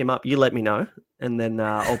 If you pick him up, you let me know, and then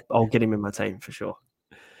I'll get him in my team for sure.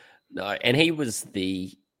 No, and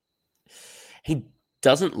he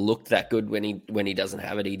doesn't look that good when he doesn't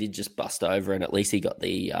have it. He did just bust over, and at least he got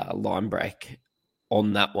the line break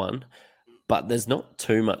on that one. But there's not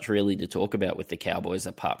too much really to talk about with the Cowboys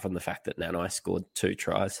apart from the fact that Nanai scored 2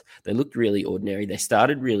 tries. They looked really ordinary. They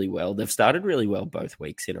started really well. They've started really well both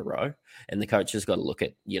weeks in a row. And the coach has got to look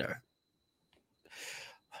at,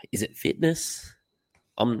 is it fitness?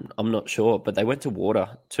 I'm not sure, but they went to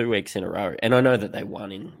water 2 weeks in a row. And I know that they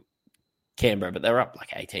won in Canberra, but they were up like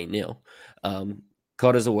 18-0.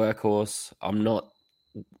 Cotter's a workhorse. I'm not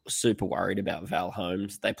super worried about Val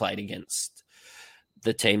Holmes. They played against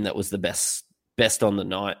the team that was the best on the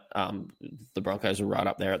night. The Broncos were right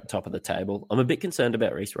up there at the top of the table. I'm a bit concerned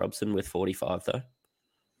about Reece Robson with 45, though.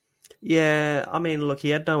 Yeah, I mean, look, he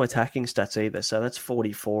had no attacking stats either, so that's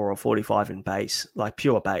 44 or 45 in base, like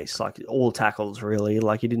pure base, like all tackles really.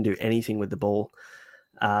 Like he didn't do anything with the ball.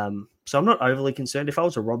 So I'm not overly concerned. If I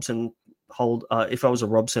was a Robson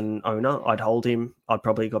owner, I'd hold him. I'd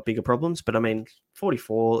probably got bigger problems, but I mean,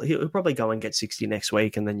 44, he'll probably go and get 60 next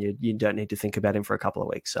week, and then you don't need to think about him for a couple of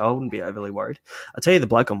weeks. So I wouldn't be overly worried. I'll tell you the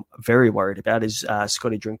bloke I'm very worried about is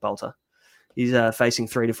Scotty Drinkbolter. He's facing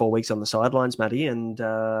 3 to 4 weeks on the sidelines, Matty, and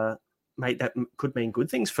mate, that could mean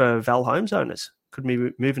good things for Val Holmes owners. Could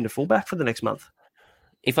be moving to fullback for the next month.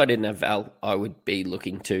 If I didn't have Val, I would be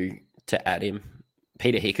looking to add him.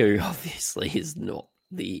 Peter Hiku obviously is not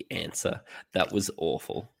the answer. That was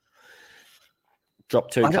awful.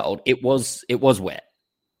 Dropped too cold. It was wet.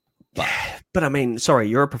 But I mean, sorry,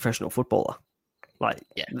 you're a professional footballer. Like,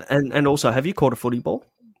 yeah. And also, have you caught a footy ball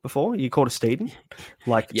before? You caught a Steeden?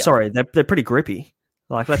 Like, yeah. Sorry, they're pretty grippy.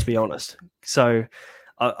 Like, let's be honest. So,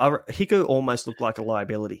 Hiku almost looked like a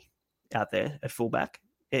liability out there at fullback.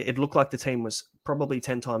 It looked like the team was probably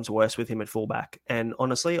 10 times worse with him at fullback. And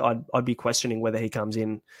honestly, I'd be questioning whether he comes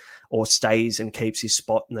in or stays and keeps his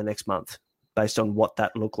spot in the next month based on what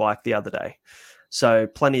that looked like the other day. So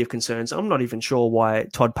plenty of concerns. I'm not even sure why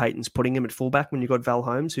Todd Payton's putting him at fullback when you've got Val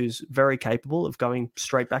Holmes, who's very capable of going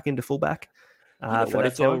straight back into fullback.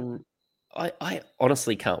 I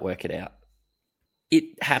honestly can't work it out.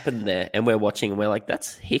 It happened there, and we're watching, and we're like,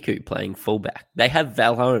 that's Hiku playing fullback. They have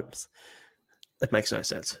Val Holmes. It makes no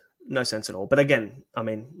sense. No sense at all. But again, I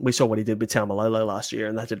mean, we saw what he did with Taumalolo last year,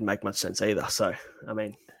 and that didn't make much sense either. So, I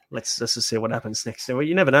mean, let's just see what happens next year. Well,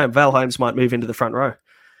 you never know. Val Holmes might move into the front row.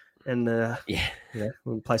 And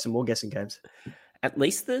we'll play some more guessing games. At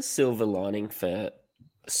least the silver lining for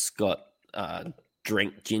Scott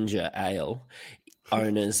Drink Ginger Ale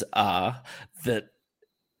owners are that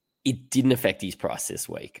it didn't affect his price this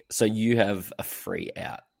week. So you have a free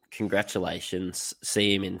out. Congratulations.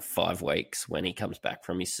 See him in 5 weeks when he comes back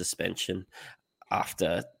from his suspension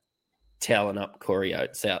after toweling up Corey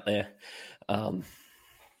Oates out there. That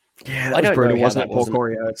was brutal, wasn't it, poor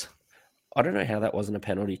Corey Oates? I don't know how that wasn't a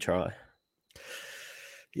penalty try.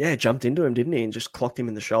 Yeah, jumped into him, didn't he? And just clocked him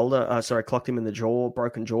in the shoulder. Clocked him in the jaw,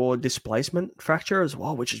 broken jaw, displacement fracture as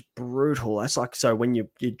well, which is brutal. That's like, so when your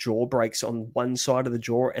jaw breaks on one side of the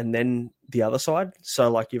jaw and then the other side. So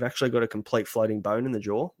like you've actually got a complete floating bone in the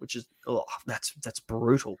jaw, which is, that's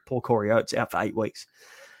brutal. Poor Corey Oates out for 8 weeks.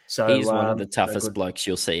 So he's one of the toughest blokes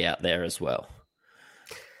you'll see out there as well.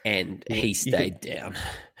 And he stayed down.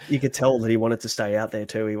 You could tell that he wanted to stay out there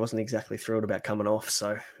too. He wasn't exactly thrilled about coming off.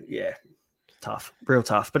 So yeah, tough, real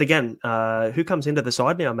tough. But again, who comes into the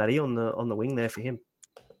side now, Matty, on the wing there for him?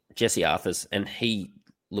 Jesse Arthurs, and he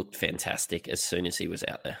looked fantastic as soon as he was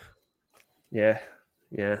out there. Yeah.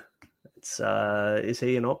 It's is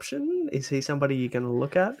he an option? Is he somebody you're going to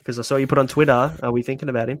look at? Because I saw you put on Twitter. Are we thinking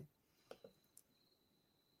about him?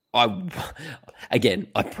 I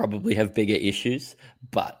probably have bigger issues,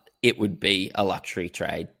 but it would be a luxury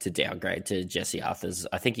trade to downgrade to Jesse Arthurs.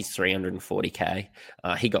 I think he's $340K.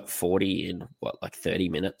 He got 40 in 30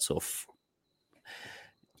 minutes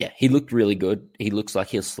he looked really good. He looks like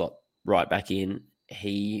he'll slot right back in.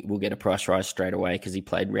 He will get a price rise straight away because he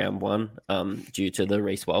played round 1 due to the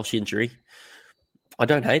Reece Walsh injury. I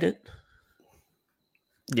don't hate it.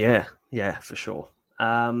 Yeah, for sure.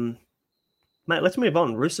 Mate, let's move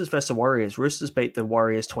on. Roosters versus the Warriors. Roosters beat the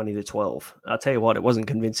Warriors 20-12. I'll tell you what, it wasn't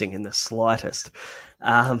convincing in the slightest.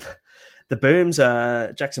 The Booms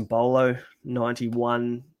are Jackson Bolo,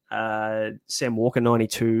 91. Sam Walker,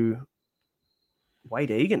 92.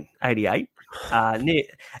 Wade Egan, 88. I'm going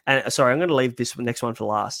to leave this next one for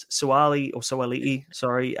last. Suali'i,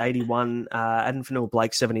 81. Adam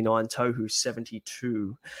Fanua-Blake, 79. Tohu,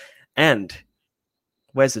 72. And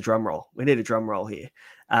where's the drum roll? We need a drum roll here.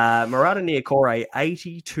 Murata Niokore,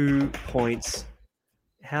 82 points.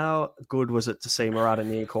 How good was it to see Murata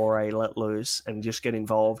Niokore let loose and just get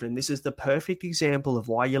involved? And this is the perfect example of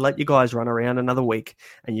why you let your guys run around another week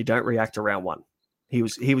and you don't react to round 1. He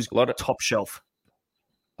was top shelf.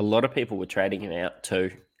 A lot of people were trading him out too.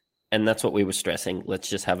 And that's what we were stressing. Let's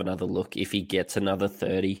just have another look. If he gets another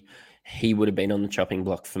 30, he would have been on the chopping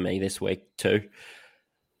block for me this week too.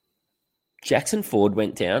 Jackson Ford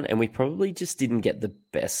went down, and we probably just didn't get the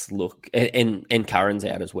best look. And Curran's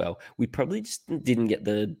out as well. We probably just didn't get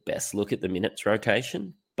the best look at the minutes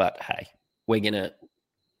rotation. But hey, we're gonna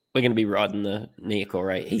be riding the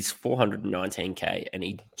Niokore. He's 419k, and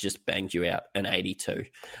he just banged you out an 82.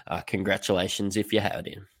 Congratulations if you had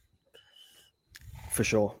him. For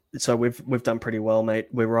sure. So we've done pretty well, mate.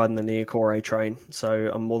 We're riding the Niokore train, so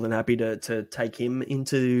I'm more than happy to take him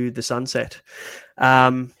into the sunset.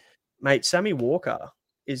 Mate, Sammy Walker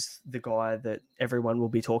is the guy that everyone will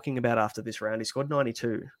be talking about after this round. He scored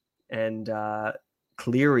 92, and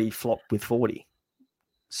Cleary flopped with 40.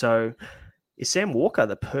 So is Sam Walker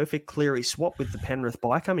the perfect Cleary swap with the Penrith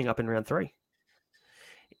bye coming up in round 3?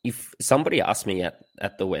 If somebody asked me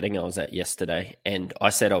at the wedding I was at yesterday, and I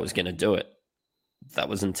said I was going to do it, that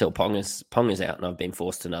was until Ponga's out and I've been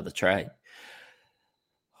forced another trade.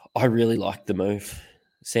 I really liked the move.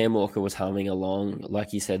 Sam Walker was humming along.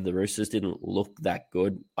 Like you said, the Roosters didn't look that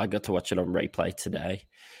good. I got to watch it on replay today,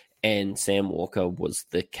 and Sam Walker was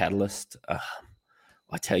the catalyst.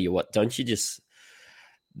 I tell you what, don't you just...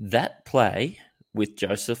 That play with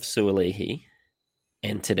Joseph Suolihi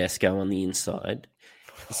and Tedesco on the inside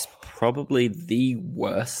is probably the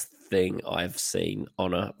worst thing I've seen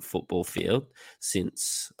on a football field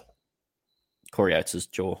since Corey Oates'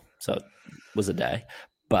 jaw. So it was a day.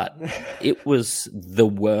 But it was the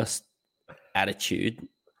worst attitude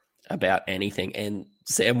about anything. And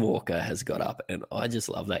Sam Walker has got up, and I just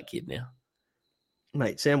love that kid now.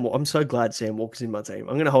 Mate, I'm so glad Sam Walker's in my team.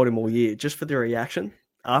 I'm going to hold him all year just for the reaction.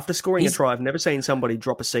 After scoring a try, I've never seen somebody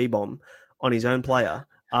drop a C-bomb on his own player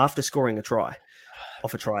after scoring a try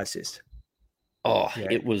off a try assist. Oh, yeah.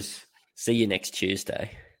 It was see you next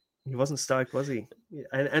Tuesday. He wasn't stoked, was he?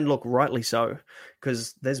 And look, rightly so,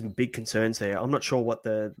 because there's big concerns there. I'm not sure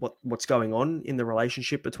what's going on in the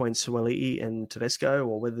relationship between Suolihi and Tedesco,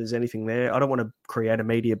 or whether there's anything there. I don't want to create a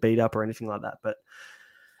media beat up or anything like that, but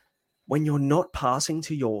when you're not passing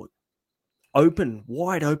to your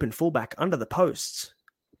wide open fullback under the posts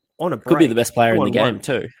on a break, could be the best player in the game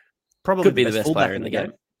too. Probably could be the best player in the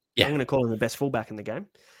game. Yeah, I'm going to call him the best fullback in the game.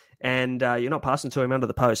 And you're not passing to him under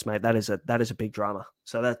the post, mate. That is a big drama.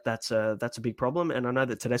 So that's a big problem. And I know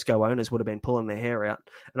that Tedesco owners would have been pulling their hair out.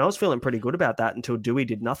 And I was feeling pretty good about that until Dewey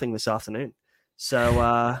did nothing this afternoon. So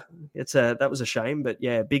that was a shame. But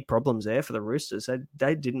yeah, big problems there for the Roosters.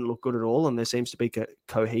 They didn't look good at all, and there seems to be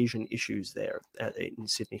cohesion issues there in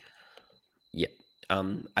Sydney. Yeah.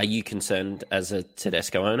 Are you concerned as a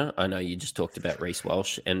Tedesco owner? I know you just talked about Reece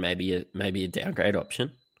Walsh and maybe a downgrade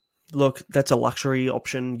option. Look, that's a luxury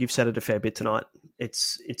option. You've said it a fair bit tonight.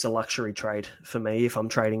 It's a luxury trade for me. If I'm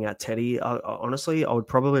trading out Teddy, honestly, I would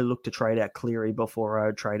probably look to trade out Cleary before I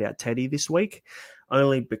would trade out Teddy this week,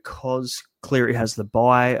 only because Cleary has the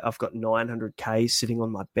bye. I've got 900k sitting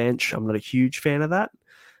on my bench. I'm not a huge fan of that.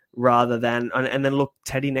 Rather than, and then look,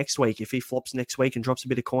 Teddy next week. If he flops next week and drops a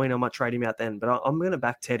bit of coin, I might trade him out then. But I'm going to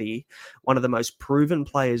back Teddy, one of the most proven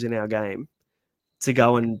players in our game, to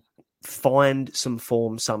go and find some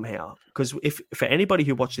form somehow. Because if for anybody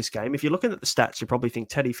who watched this game, if you're looking at the stats, you probably think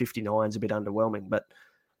Teddy 59 is a bit underwhelming. But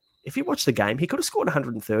if you watch the game, he could have scored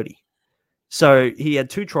 130. So he had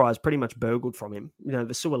 2 tries pretty much burgled from him. You know,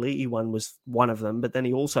 the Suolihi one was one of them, but then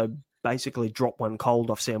he also basically dropped one cold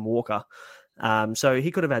off Sam Walker. So he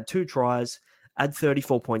could have had 2 tries, add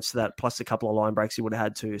 34 points to that, plus a couple of line breaks he would have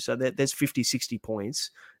had too. So there's 50, 60 points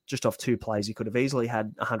just off 2 plays. He could have easily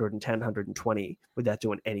had 110, 120 without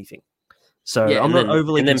doing anything. So yeah, I'm not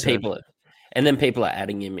overly concerned. And then people are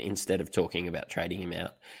adding him instead of talking about trading him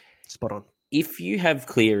out. Spot on. If you have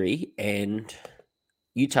Cleary, and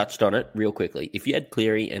you touched on it real quickly, if you had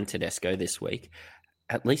Cleary and Tedesco this week,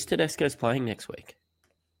 at least Tedesco's playing next week.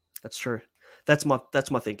 That's true. That's my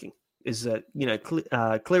thinking. Is that, you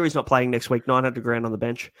know, Cleary's not playing next week, 900 grand on the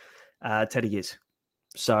bench. Teddy is.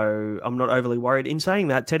 So I'm not overly worried. In saying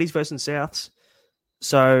that, Teddy's versus Souths.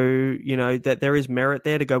 So, you know, that there is merit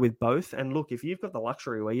there to go with both. And look, if you've got the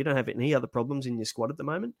luxury where you don't have any other problems in your squad at the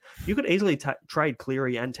moment, you could easily trade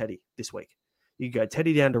Cleary and Teddy this week. You could go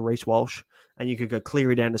Teddy down to Reece Walsh, and you could go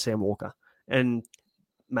Cleary down to Sam Walker. And,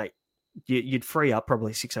 mate, you'd free up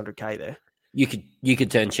probably 600k there. You could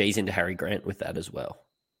turn Cheese into Harry Grant with that as well.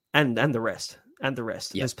 And the rest. Yep.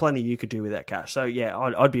 There's plenty you could do with that cash. So, yeah,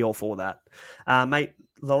 I'd be all for that. Mate,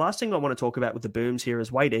 the last thing I want to talk about with the booms here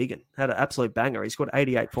is Wade Egan. Had an absolute banger. He scored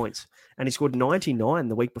 88 points, and he scored 99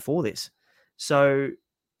 the week before this. So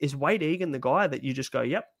is Wade Egan the guy that you just go,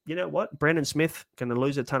 yep, you know what? Brandon Smith going to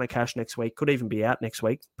lose a ton of cash next week. Could even be out next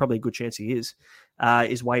week. Probably a good chance he is.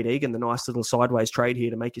 Is Wade Egan the nice little sideways trade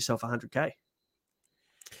here to make yourself 100k?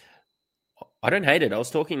 I don't hate it. I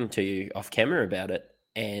was talking to you off camera about it,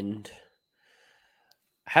 and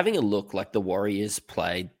having a look, like the Warriors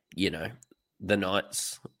played, the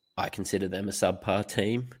Knights, I consider them a subpar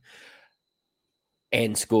team,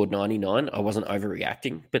 and scored 99. I wasn't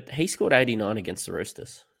overreacting, but he scored 89 against the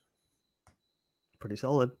Roosters. Pretty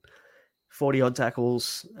solid. 40 odd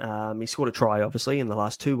tackles. He scored a try, obviously, in the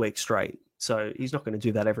last 2 weeks straight. So he's not going to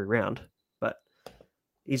do that every round, but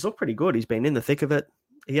he's looked pretty good. He's been in the thick of it.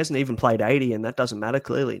 He hasn't even played 80, and that doesn't matter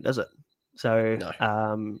clearly, does it? So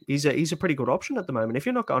No. he's a pretty good option at the moment. If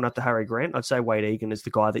you're not going up to Harry Grant, I'd say Wade Egan is the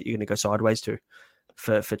guy that you're going to go sideways to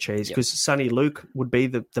for Cheese, because Sonny Luke would be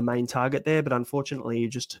the main target there, but unfortunately you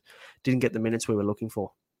just didn't get the minutes we were looking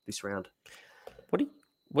for this round.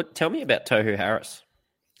 Tell me about Tohu Harris.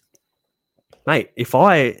 Mate, if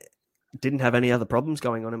I didn't have any other problems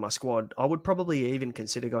going on in my squad, I would probably even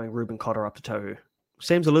consider going Ruben Cotter up to Tohu.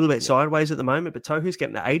 Seems a little bit sideways at the moment, but Tohu's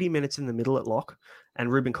getting 80 minutes in the middle at lock,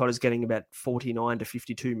 and Ruben Cotter's getting about 49 to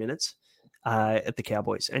 52 minutes at the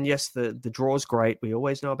Cowboys. And yes, the draw's great. We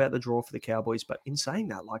always know about the draw for the Cowboys, but in saying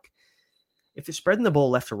that, like, if you're spreading the ball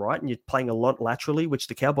left to right and you're playing a lot laterally, which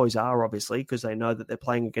the Cowboys are, obviously, because they know that they're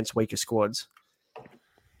playing against weaker squads,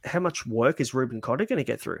 how much work is Ruben Cotter going to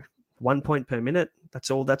get through? 1 point per minute. That's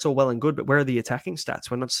all well and good, but where are the attacking stats?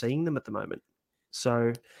 We're not seeing them at the moment.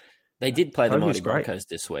 So they did play the Tohu's Mighty great. Broncos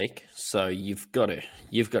this week, so you've got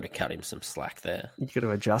to cut him some slack there. You've got to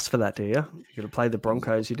adjust for that, do you? You've got to play the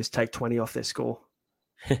Broncos. You just take 20 off their score.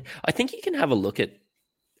 I think you can have a look at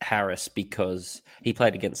Harris because he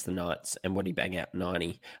played against the Knights, and what he banged out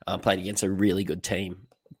 90. Played against a really good team,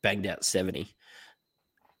 banged out 70.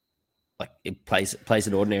 Like, it plays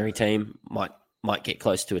an ordinary team, might get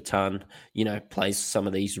close to a ton. Plays some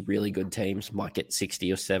of these really good teams, might get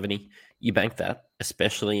 60 or 70. You bank that,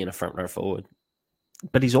 especially in a front row forward.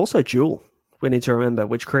 But he's also dual. We need to remember,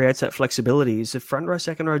 which creates that flexibility. He's a front row,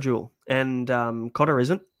 second row dual, and Cotter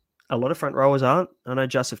isn't. A lot of front rowers aren't. I know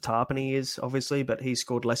Joseph Tarpany is, obviously, but he's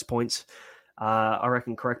scored less points. I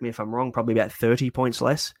reckon, correct me if I'm wrong, probably about 30 points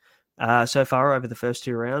less so far over the first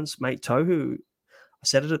 2 rounds. Mate, Tohu, I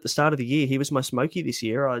said it at the start of the year, he was my smoky this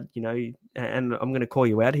year. And I'm going to call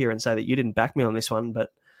you out here and say that you didn't back me on this one,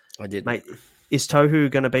 but I did. Mate, is Tohu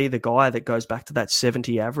going to be the guy that goes back to that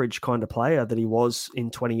 70 average kind of player that he was in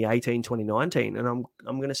 2018, 2019? And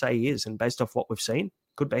I'm going to say he is, and based off what we've seen,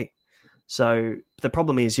 could be. So the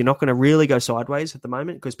problem is you're not going to really go sideways at the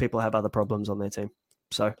moment because people have other problems on their team.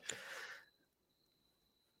 So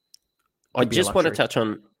I just want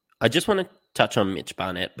to touch on Mitch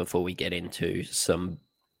Barnett before we get into some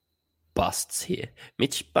busts here.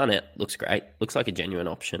 Mitch Barnett looks great. Looks like a genuine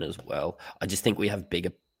option as well. I just think we have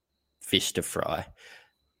bigger fish to fry.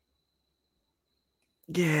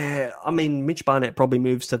 Yeah, I mean, Mitch Barnett probably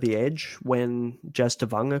moves to the edge when Jazz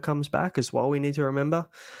Tavanga comes back as well, we need to remember.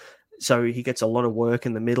 So he gets a lot of work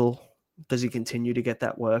in the middle. Does he continue to get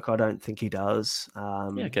that work? I don't think he does.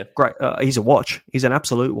 Okay. Great. He's a watch. He's an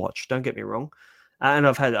absolute watch. Don't get me wrong. And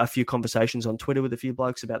I've had a few conversations on Twitter with a few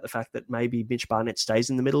blokes about the fact that maybe Mitch Barnett stays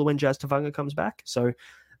in the middle when Jazz Tavanga comes back. So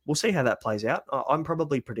we'll see how that plays out. I'm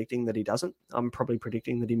probably predicting that he doesn't. I'm probably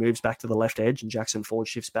predicting that he moves back to the left edge and Jackson Ford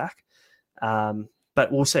shifts back.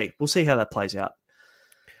 But we'll see. We'll see how that plays out.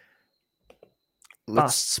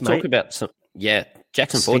 Let's talk about some. Yeah,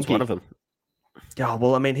 Jackson Ford's one of them. Yeah,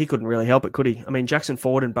 well, I mean, he couldn't really help it, could he? I mean, Jackson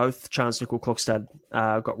Ford and both Chance Nickel-Klokstad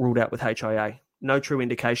got ruled out with HIA. No true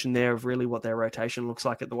indication there of really what their rotation looks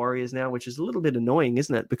like at the Warriors now, which is a little bit annoying,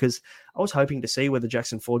 isn't it? Because I was hoping to see whether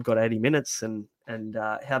Jackson Ford got 80 minutes and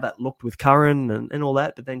how that looked with Curran and all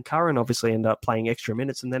that. But then Curran obviously ended up playing extra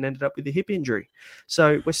minutes and then ended up with a hip injury.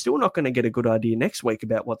 So we're still not going to get a good idea next week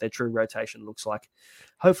about what their true rotation looks like.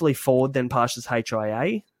 Hopefully Ford then passes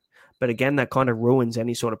HIA. But again, that kind of ruins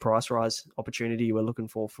any sort of price rise opportunity you were looking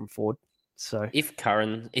for from Ford. So if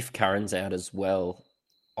Curran's out as well,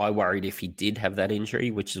 I worried if he did have that injury,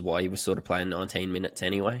 which is why he was sort of playing 19 minutes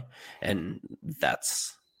anyway. And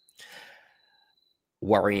that's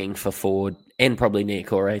worrying for Ford and probably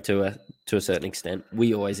Niokore to a certain extent.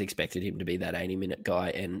 We always expected him to be that 80-minute guy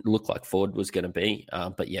and looked like Ford was going to be.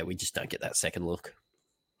 But yeah, we just don't get that second look.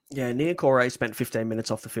 Yeah, Niokore spent 15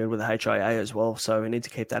 minutes off the field with the HIA as well, so we need to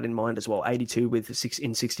keep that in mind as well. 82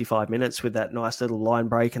 in 65 minutes with that nice little line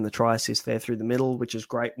break and the try assist there through the middle, which is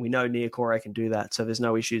great. We know Niokore can do that, so there's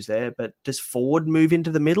no issues there. But does Ford move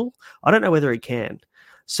into the middle? I don't know whether he can.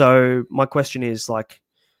 So my question is, like,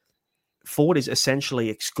 Ford is essentially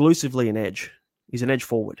exclusively an edge. He's an edge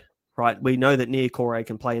forward, right? We know that Niokore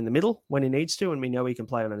can play in the middle when he needs to, and we know he can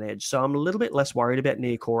play on an edge. So I'm a little bit less worried about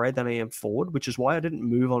Niokore than I am Ford, which is why I didn't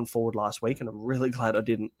move on Ford last week, and I'm really glad I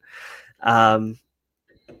didn't.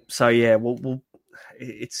 So yeah, we'll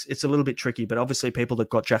it's a little bit tricky. But obviously, people that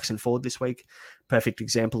got Jackson Ford this week, perfect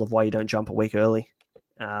example of why you don't jump a week early,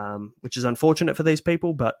 which is unfortunate for these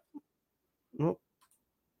people. But well,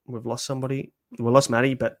 we've lost somebody. We lost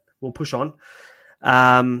Matty, but we'll push on.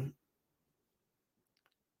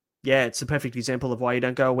 Yeah, it's a perfect example of why you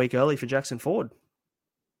don't go a week early for Jackson Ford.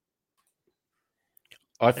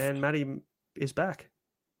 And Matty is back.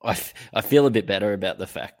 I feel a bit better about the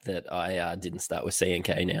fact that I didn't start with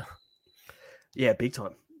CNK now. Yeah, big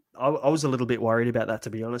time. I was a little bit worried about that,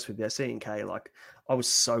 to be honest with you. CNK, like, I was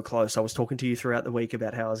so close. I was talking to you throughout the week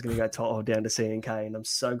about how I was going to go down to CNK, and I'm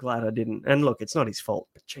so glad I didn't. And look, it's not his fault,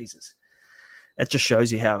 but Jesus. It just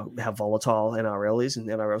shows you how volatile NRL is and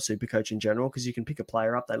NRL Supercoach in general, because you can pick a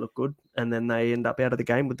player up, they look good, and then they end up out of the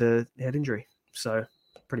game with the head injury. So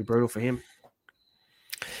pretty brutal for him.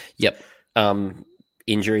 Yep.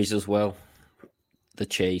 Injuries as well. The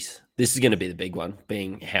cheese. This is going to be the big one,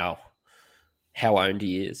 being how owned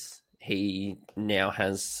he is. He now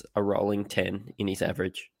has a rolling 10 in his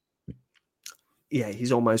average. Yeah,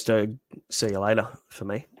 he's almost a see you later for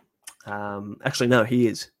me. Actually, no, he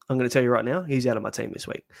is. I'm going to tell you right now, he's out of my team this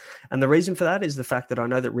week. And the reason for that is the fact that I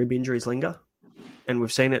know that rib injuries linger. And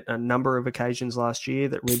we've seen it a number of occasions last year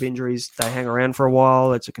that rib injuries, they hang around for a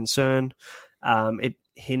while. It's a concern. It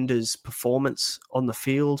hinders performance on the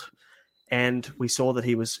field. And we saw that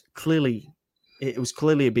it was clearly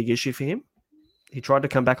a big issue for him. He tried to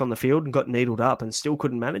come back on the field and got needled up and still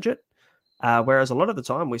couldn't manage it. Whereas a lot of the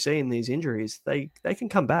time we see in these injuries, they can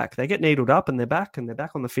come back. They get needled up and they're back on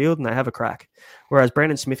the field and they have a crack. Whereas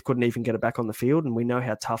Brandon Smith couldn't even get it back on the field, and we know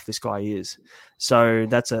how tough this guy is. So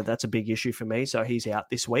that's a big issue for me. So he's out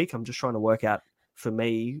this week. I'm just trying to work out for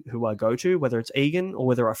me who I go to, whether it's Egan or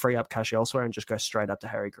whether I free up cash elsewhere and just go straight up to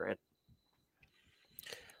Harry Grant.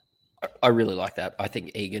 I really like that. I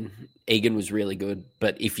think Egan was really good.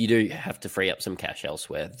 But if you do have to free up some cash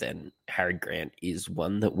elsewhere, then Harry Grant is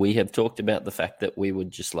one that we have talked about, the fact that we would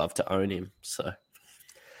just love to own him. So,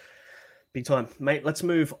 big time. Mate, let's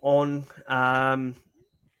move on.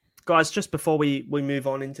 Guys, just before we move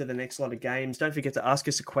on into the next lot of games, don't forget to ask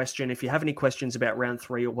us a question. If you have any questions about round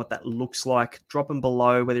 3 or what that looks like, drop them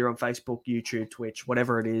below, whether you're on Facebook, YouTube, Twitch,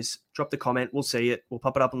 whatever it is. Drop the comment. We'll see it. We'll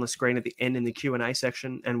pop it up on the screen at the end in the Q&A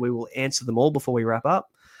section, and we will answer them all before we wrap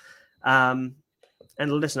up. And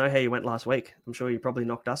let us know how you went last week. I'm sure you probably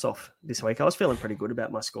knocked us off this week. I was feeling pretty good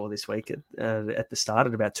about my score this week at the start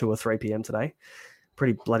at about 2 or 3 p.m. today.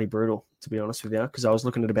 Pretty bloody brutal, to be honest with you, because I was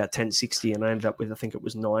looking at about 1060 and I ended up with, I think it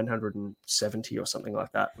was 970 or something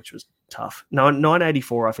like that, which was tough. No,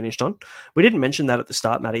 984 I finished on. We didn't mention that at the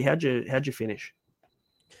start, Matty. How'd you finish?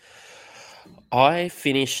 I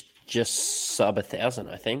finished just sub 1,000,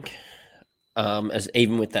 I think. As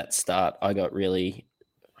even with that start, I got really,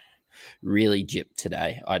 really gypped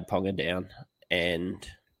today. I'd pongered down and...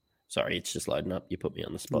 Sorry, it's just loading up. You put me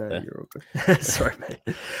on the spot there. You're all good. Sorry,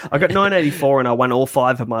 mate. I got 984 and I won all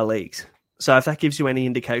 5 of my leagues. So if that gives you any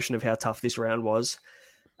indication of how tough this round was,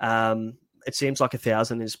 it seems like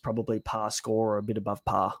 1,000 is probably par score or a bit above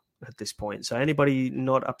par at this point. So anybody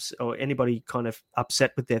not upset or anybody kind of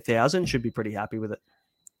upset with their 1,000 should be pretty happy with it.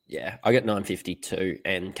 Yeah, I got 952,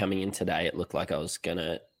 and coming in today, it looked like I was going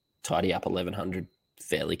to tidy up 1,100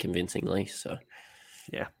 fairly convincingly. So,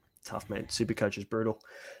 yeah. Tough, man. Supercoach is brutal.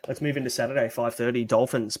 Let's move into Saturday, 5:30.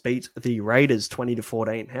 Dolphins beat the Raiders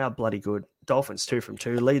 20-14. How bloody good. Dolphins 2 from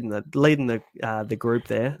 2, leading the group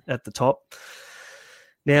there at the top.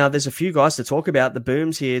 Now, there's a few guys to talk about. The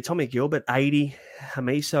booms here. Tommy Gilbert, 80.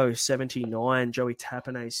 Hamiso, 79. Joey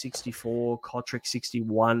Tapine, 64. Kotrick,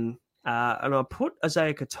 61. And I put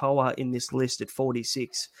Isaiah Katoa in this list at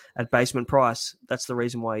 46 at basement price. That's the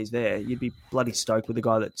reason why he's there. You'd be bloody stoked with a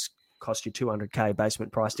guy that's cost you $200K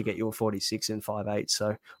basement price to get you a 46 and 5.8.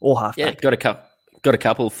 So all half. Yeah, got a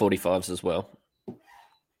couple of 45s as well.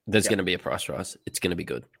 There's going to be a price rise. It's going to be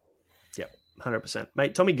good. Yep, 100%.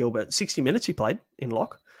 Mate, Tommy Gilbert, 60 minutes he played in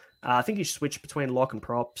lock. I think he switched between lock and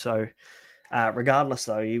prop. So regardless,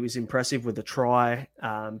 though, he was impressive with the try.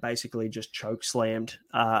 Basically just choke slammed.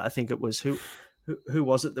 I think it was who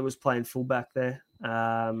was it that was playing fullback there?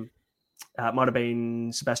 It might have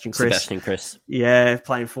been Sebastian Chris. Yeah,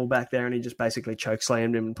 playing fullback there, and he just basically choke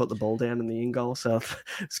slammed him and put the ball down in the in goal. So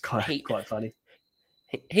it's quite funny.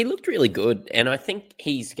 He looked really good, and I think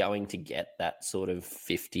he's going to get that sort of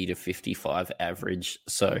 50 to 55 average.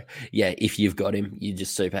 So, yeah, if you've got him, you're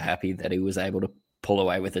just super happy that he was able to pull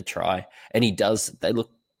away with a try. And he does. They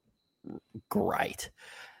look great.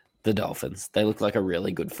 The Dolphins. They look like a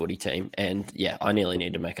really good footy team. And yeah, I nearly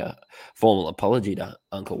need to make a formal apology to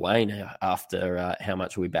Uncle Wayne after how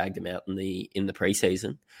much we bagged him out in the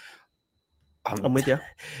preseason. I'm with you.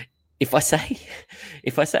 if I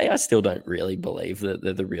say I still don't really believe that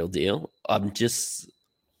they're the real deal,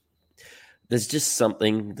 there's just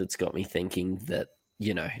something that's got me thinking that,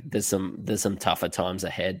 there's some tougher times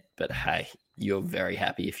ahead. But hey, you're very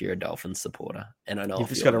happy if you're a Dolphins supporter, and I know You've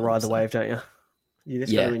just got to ride the wave, don't you? You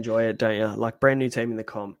just got to enjoy it, don't you? Like, brand new team in the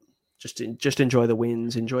comp. Just enjoy the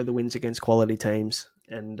wins. Enjoy the wins against quality teams,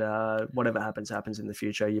 and whatever happens in the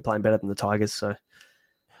future. You're playing better than the Tigers, so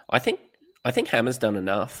I think Hammer's done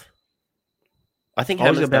enough. I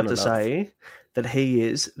was about to say that he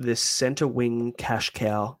is the centre wing cash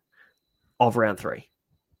cow of round 3.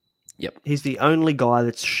 Yep. He's the only guy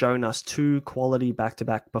that's shown us 2 quality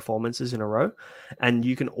back-to-back performances in a row, and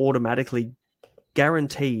you can automatically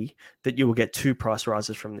guarantee that you will get 2 price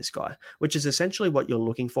rises from this guy, which is essentially what you're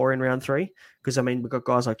looking for in round 3. Because, I mean, we've got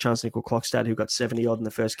guys like Chance Nickel-Clockstad who got 70-odd in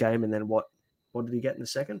the first game, and then what did he get in the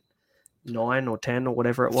second? 9 or 10 or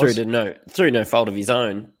whatever it was? Through no fault of his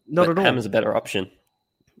own. Not at all. Hammer's a better option.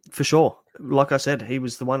 For sure. Like I said, he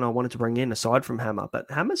was the one I wanted to bring in aside from Hammer, but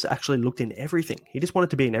Hammer's actually looked in everything. He just wanted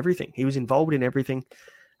to be in everything. He was involved in everything.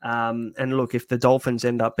 And look, if the Dolphins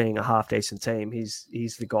end up being a half-decent team, he's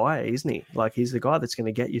the guy, isn't he? Like, he's the guy that's going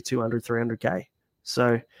to get you 200, 300K.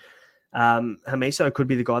 So Hamiso could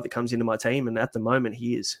be the guy that comes into my team, and at the moment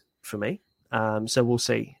he is for me. So we'll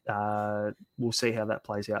see. We'll see how that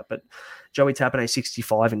plays out. But Joey Tapine,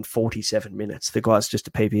 65 in 47 minutes. The guy's just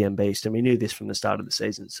a PPM beast, and we knew this from the start of the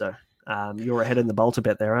season. So you're ahead in the bolt a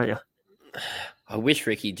bit there, aren't you? I wish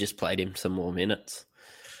Ricky just played him some more minutes.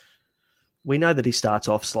 We know that he starts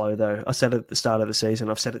off slow, though. I said it at the start of the season.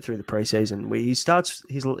 I've said it through the preseason. He starts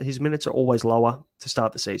his minutes are always lower to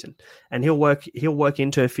start the season, and he'll work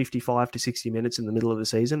into 55 to 60 minutes in the middle of the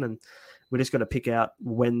season, and we just got to pick out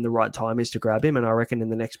when the right time is to grab him. And I reckon in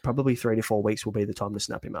the next probably 3 to 4 weeks will be the time to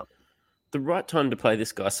snap him up. The right time to play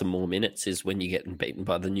this guy some more minutes is when you're getting beaten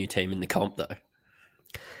by the new team in the comp, though.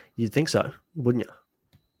 You'd think so, wouldn't you?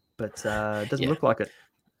 But it doesn't look like it.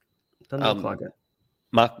 Doesn't look like it.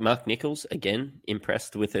 Mark Nichols, again,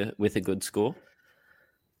 impressed with a good score.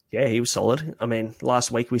 Yeah, he was solid. I mean,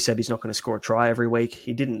 last week we said he's not going to score a try every week.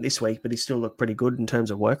 He didn't this week, but he still looked pretty good in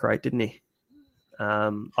terms of work rate, didn't he?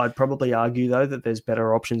 I'd probably argue, though, that there's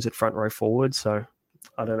better options at front row forward, so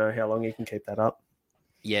I don't know how long you can keep that up.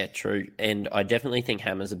 Yeah, true. And I definitely think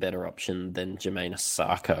Hammer's a better option than Jermaine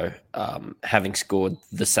Osako, having scored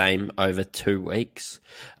the same over 2 weeks.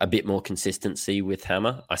 A bit more consistency with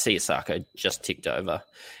Hammer. I see Osako just ticked over.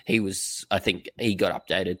 I think he got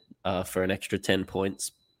updated for an extra 10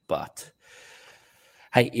 points. But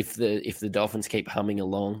hey, if the Dolphins keep humming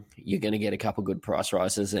along, you're going to get a couple good price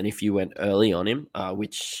rises. And if you went early on him,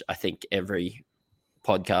 which I think every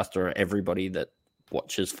podcaster or everybody that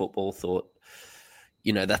watches football thought,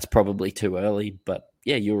 that's probably too early, but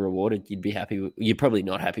yeah, you're rewarded. You'd be happy. You're probably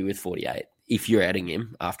not happy with 48. If you're adding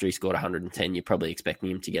him after he scored 110, you're probably expecting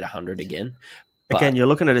him to get 100 again. But, again, you're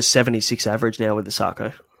looking at a 76 average now with the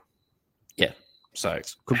Sarko. Yeah. So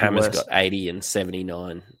Hammer's got 80 and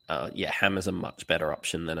 79. Hammer's a much better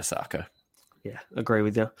option than a Sarko. Yeah, agree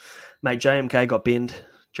with you. Mate, JMK got binned.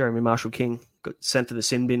 Jeremy Marshall-King got sent to the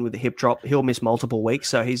sin bin with a hip drop. He'll miss multiple weeks,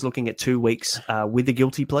 so he's looking at 2 weeks with a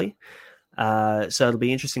guilty plea. So it'll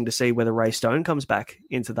be interesting to see whether Ray Stone comes back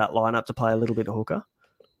into that lineup to play a little bit of hooker.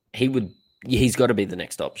 He's got to be the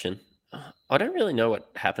next option. I don't really know what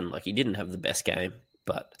happened. Like, he didn't have the best game,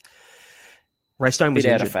 but Ray Stone was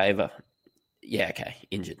out injured. of favour. Yeah, okay,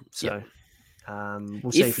 injured. So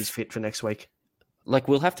we'll see if he's fit for next week. Like,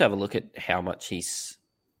 we'll have to have a look at how much he's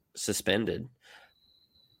suspended.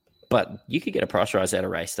 But you could get a price rise out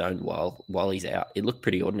of Ray Stone while he's out. It looked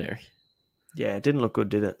pretty ordinary. Yeah, it didn't look good,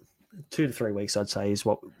 did it? 2 to 3 weeks, I'd say, is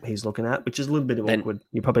what he's looking at, which is a little bit awkward.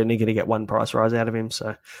 You probably need to get one price rise out of him,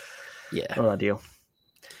 so yeah, not ideal.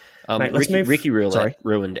 Mate, Ricky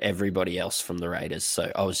ruined everybody else from the Raiders, so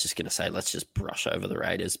I was just going to say let's just brush over the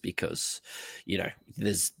Raiders because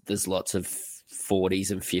there's lots of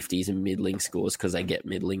 40s and 50s and middling scores because they get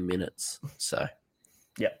middling minutes. So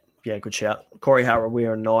yeah, good shout. Corey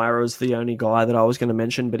Harawira Naira is the only guy that I was going to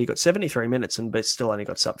mention, but he got 73 minutes but still only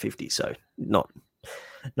got sub 50, so not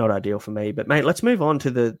ideal for me. But mate, let's move on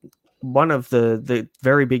to one of the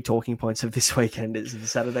very big talking points of this weekend is the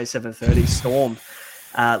Saturday 7:30 Storm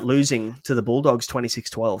losing to the Bulldogs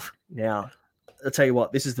 26-12. Now, I'll tell you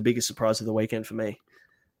what, this is the biggest surprise of the weekend for me,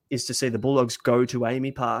 is to see the Bulldogs go to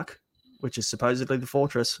Amy Park, which is supposedly the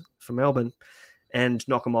fortress for Melbourne, and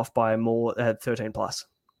knock them off by more 13 plus.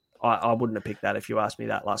 I wouldn't have picked that if you asked me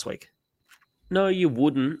that last week. No, you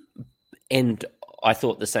wouldn't. And I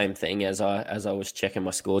thought the same thing as I was checking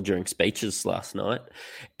my score during speeches last night.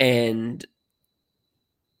 And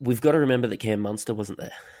we've got to remember that Cam Munster wasn't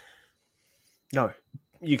there. No,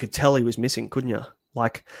 you could tell he was missing, couldn't you?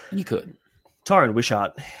 Like, You could. Tyron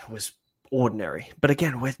Wishart was ordinary. But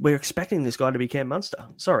again, we're expecting this guy to be Cam Munster.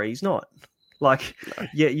 Sorry, he's not. Like,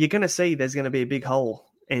 you're going to see there's going to be a big hole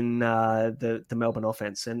in the Melbourne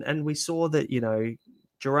offense. And we saw that,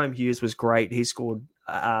 Jerome Hughes was great. He scored,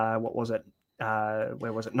 what was it?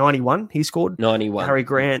 Where was it? 91. He scored 91. Harry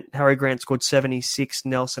Grant scored 76.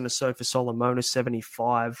 Nelson Asofa Solomona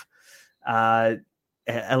 75.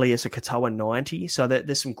 Elias Katoa 90. So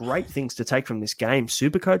there's some great things to take from this game,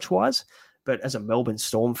 Supercoach wise. But as a Melbourne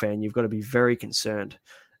Storm fan, you've got to be very concerned.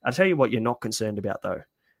 I'll tell you what you're not concerned about though,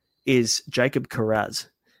 is Jacob Carraz.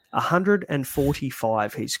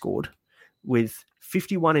 145 he scored with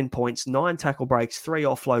 51 in points, 9 tackle breaks, 3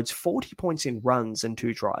 offloads, 40 points in runs and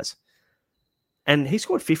 2 tries. And he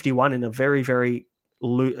scored 51 in a very, very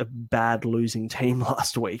bad losing team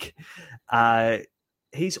last week.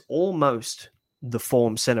 He's almost the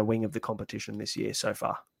form center wing of the competition this year so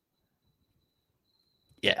far.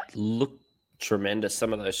 Yeah, look tremendous.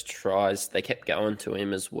 Some of those tries, they kept going to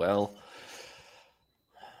him as well.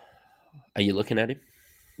 Are you looking at him?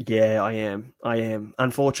 Yeah, I am.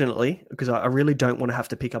 Unfortunately, because I really don't want to have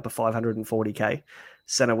to pick up a 540k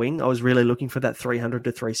center wing. I was really looking for that 300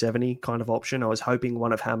 to 370 kind of option. I was hoping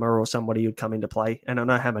one of Hammer or somebody would come into play. And I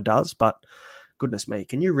know Hammer does, but goodness me,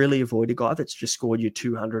 can you really avoid a guy that's just scored you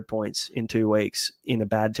 200 points in 2 weeks in a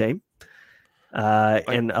bad team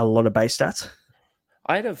and a lot of base stats?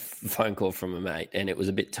 I had a phone call from a mate, and it was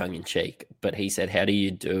a bit tongue-in-cheek, but he said, how do you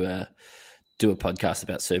do a podcast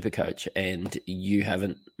about Supercoach? And you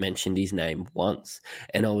haven't mentioned his name once.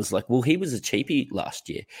 And I was like, well, he was a cheapie last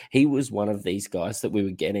year. He was one of these guys that we were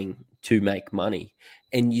getting to make money.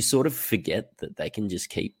 And you sort of forget that they can just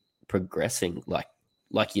keep progressing,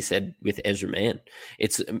 like you said with Ezra Mann.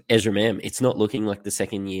 It's Ezra Mann. It's not looking like the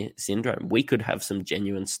second-year syndrome. We could have some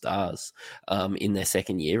genuine stars in their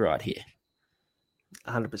second year right here.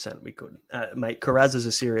 100% we could. Mate, Carraz is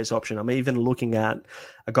a serious option. I'm even looking at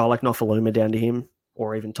a guy like Nofaluma down to him,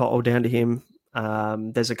 or even Toto down to him.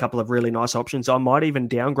 There's a couple of really nice options. I might even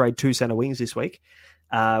downgrade 2 center wings this week.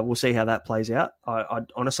 We'll see how that plays out. I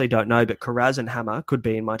honestly don't know, but Carraz and Hammer could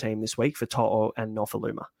be in my team this week for Toto and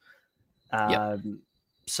Nofaluma.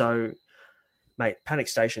 So, mate, panic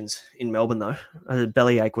stations in Melbourne, though.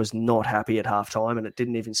 Bellyache was not happy at halftime, and it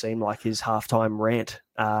didn't even seem like his halftime rant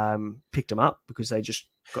picked him up because they just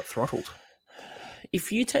got throttled.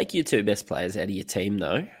 If you take your 2 best players out of your team,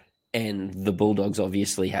 though, and the Bulldogs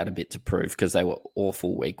obviously had a bit to prove because they were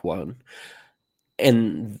awful week 1,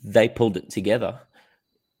 and they pulled it together,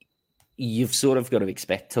 you've sort of got to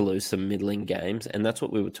expect to lose some middling games, and that's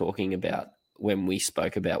what we were talking about when we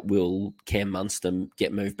spoke about will Cam Munster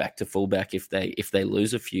get moved back to fullback if they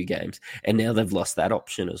lose a few games, and now they've lost that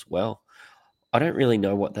option as well. I don't really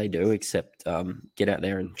know what they do except get out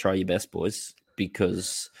there and try your best, boys,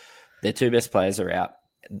 because their 2 best players are out.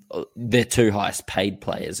 Their 2 highest paid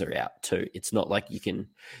players are out too. It's not like you can,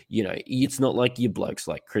 it's not like your blokes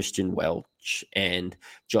like Christian Welch and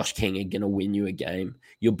Josh King are going to win you a game.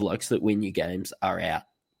 Your blokes that win you games are out.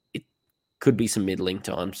 Could be some middling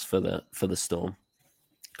times for the Storm.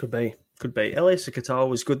 Could be. Elias Katoa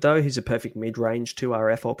was good though. He's a perfect mid-range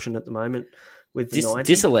 2RF option at the moment with the 90.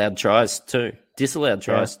 Disallowed tries too.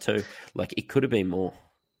 Like it could have been more.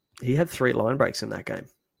 He had 3 line breaks in that game.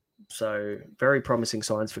 So very promising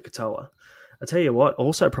signs for Katoa. I tell you what,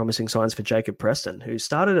 also promising signs for Jacob Preston, who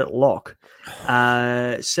started at lock.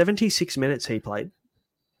 76 minutes he played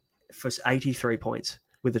for 83 points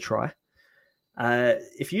with a try.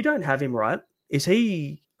 If you don't have him right, is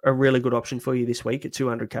he a really good option for you this week at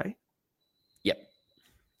 200k? Yep.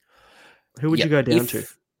 Who would you go down to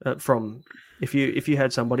from if you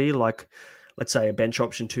had somebody like, let's say, a bench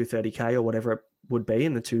option 230k or whatever it would be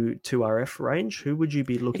in the 2RF range? Who would you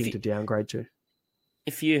be looking to downgrade to?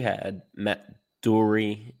 If you had Matt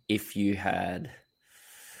Doorey, if you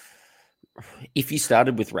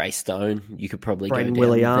started with Ray Stone, you could probably Braden go down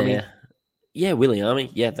Williami. there. Yeah, Williami.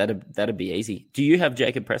 Yeah, that'd be easy. Do you have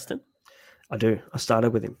Jacob Preston? I do. I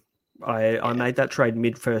started with him. I made that trade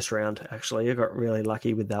mid-first round, actually. I got really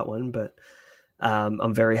lucky with that one, but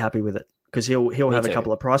I'm very happy with it because he'll have a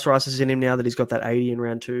couple of price rises in him now that he's got that 80 in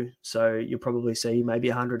round 2. So you'll probably see maybe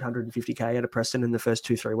 100, 150k out of Preston in the first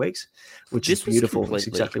 2-3 weeks, which is beautiful. It's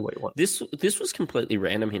exactly what you want. This was completely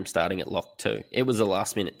random, him starting at lock 2. It was a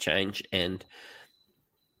last-minute change, and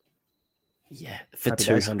yeah, for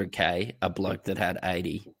 200k, a bloke that had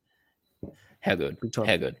 80. How good?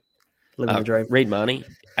 How good? Living the dream. Reed Marnie,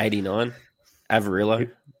 89.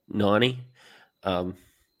 Avarillo, 90.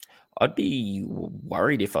 I'd be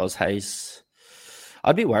worried if I was Hayes.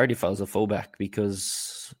 I'd be worried if I was a fullback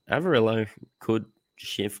because Averillo could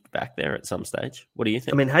shift back there at some stage. What do you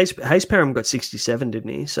think? I mean, Hayes Perham got 67, didn't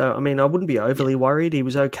he? So, I mean, I wouldn't be overly worried. He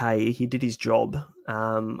was okay. He did his job.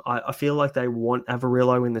 I feel like they want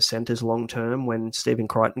Averillo in the centres long term when Stephen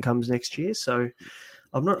Crichton comes next year. So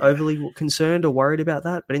I'm not overly concerned or worried about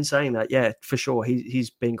that. But in saying that, yeah, for sure, he's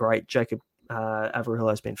been great. Jacob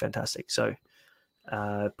Averillo's been fantastic. So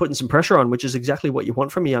putting some pressure on, which is exactly what you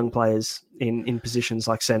want from young players in positions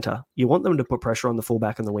like centre. You want them to put pressure on the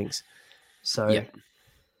fullback and the wings. So,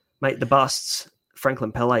 mate, the busts,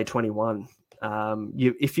 Franklin Pele, 21.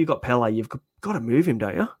 If you got Pele, you've got to move him,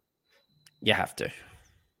 don't you? You have to.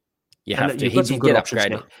 You And have to. you've He got some did good get options upgraded.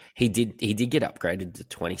 now. He did get upgraded to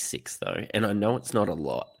 26 though, and I know it's not a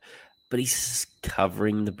lot, but he's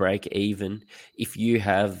covering the break even. If you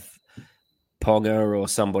have Ponga or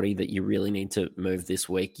somebody that you really need to move this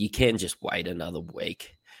week, you can just wait another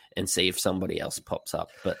week and see if somebody else pops up.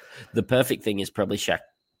 But the perfect thing is probably Shaq,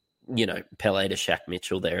 Pele to Shaq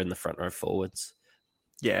Mitchell there in the front row forwards.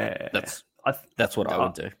 Yeah. That's what I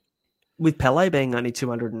would do. With Pele being only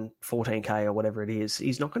 214k or whatever it is,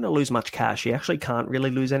 he's not going to lose much cash. He actually can't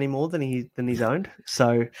really lose any more than he's owned.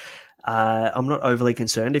 So I'm not overly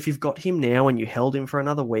concerned. If you've got him now and you held him for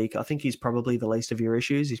another week, I think he's probably the least of your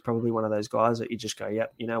issues. He's probably one of those guys that you just go,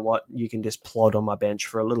 yep, you know what? You can just plod on my bench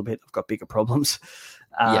for a little bit. I've got bigger problems.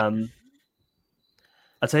 I'll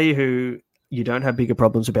tell you who you don't have bigger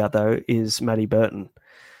problems about, though, is Matty Burton.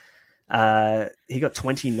 He got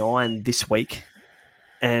 29 this week.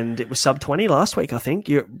 And it was sub 20 last week, I think.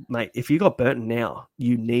 Mate, if you got Burton now,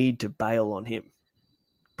 you need to bail on him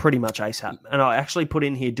pretty much ASAP. And I actually put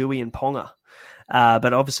in here Dewey and Ponga.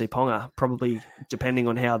 But obviously Ponga, probably, depending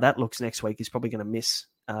on how that looks next week, is probably going to miss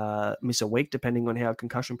a week, depending on how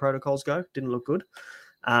concussion protocols go. Didn't look good.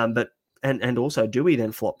 But also Dewey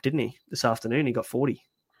then flopped, didn't he? This afternoon, he got 40.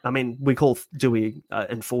 I mean, we call Dewey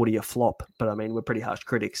and 40 a flop, but I mean, we're pretty harsh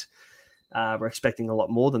critics. We're expecting a lot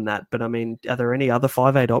more than that. But, I mean, are there any other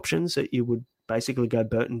 5'8 options that you would basically go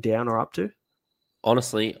Burton down or up to?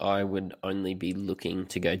 Honestly, I would only be looking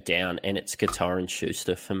to go down, and it's Katoa and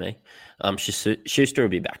Schuster for me. Schuster will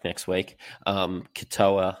be back next week.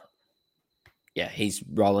 Katoa, he's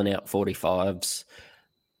rolling out 45s.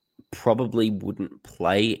 Probably wouldn't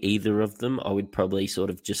play either of them. I would probably sort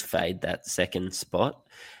of just fade that second spot.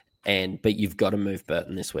 But you've got to move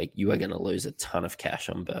Burton this week. You are going to lose a ton of cash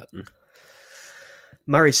on Burton.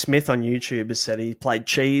 Murray Smith on YouTube has said he played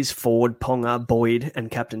Cheese, Ford, Ponga, Boyd, and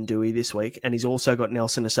Captain Dewey this week, and he's also got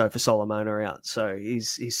Nelson Asofa Solomona out. So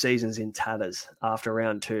his season's in tatters after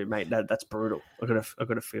round 2, mate. That's brutal. I've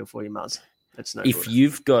got a feel for you, Muzz. That's no if good.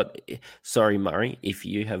 You've got, sorry Murray, if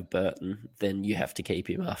you have Burton, then you have to keep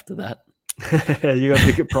him after that. You got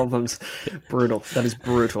bigger problems. Brutal. That is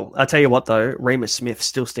brutal. I'll tell you what though, Remus Smith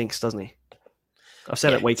still stinks, doesn't he? I've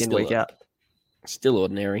said it week in, week out. Still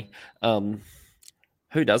ordinary.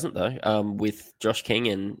 Who doesn't though? With Josh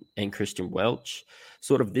King and Christian Welch,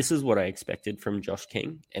 sort of this is what I expected from Josh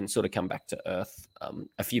King, and sort of come back to earth.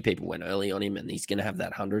 A few people went early on him, and he's going to have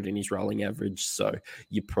that 100 in his rolling average, so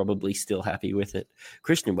you're probably still happy with it.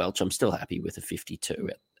 Christian Welch, I'm still happy with a 52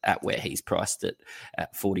 at where he's priced it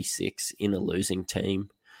at 46 in a losing team.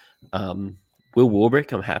 Will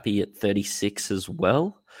Warbrick, I'm happy at 36 as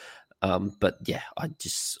well. But yeah, I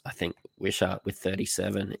think Wishart with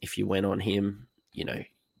 37, if you went on him,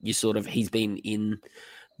 he's been in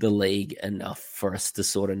the league enough for us to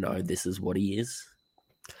sort of know this is what he is.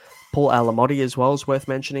 Paul Alamotti as well is worth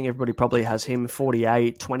mentioning. Everybody probably has him.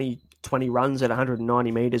 48, 20 runs at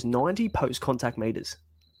 190 meters, 90 post-contact meters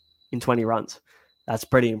in 20 runs. That's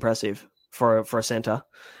pretty impressive for a centre.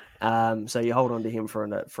 So you hold on to him for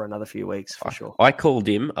another few weeks for sure. I called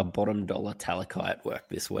him a bottom dollar Talakai at work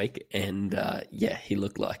this week, and he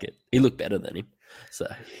looked like it. He looked better than him. So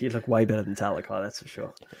he looked way better than Talakai, that's for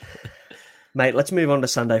sure. Mate, let's move on to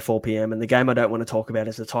Sunday 4 p.m. And the game I don't want to talk about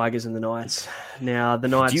is the Tigers and the Knights. Now the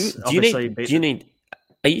Knights are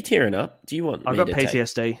you tearing up? Do you want? I've got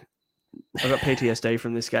PTSD. I've got PTSD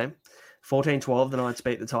from this game. 14-12, the Knights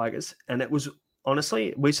beat the Tigers, and it was.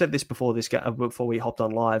 Honestly, we said this before we hopped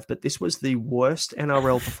on live, but this was the worst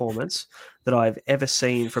NRL performance that I've ever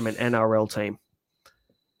seen from an NRL team.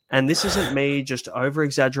 And this isn't me just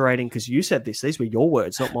over-exaggerating because you said this. These were your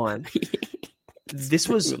words, not mine. This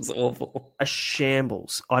was awful. A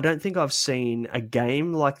shambles. I don't think I've seen a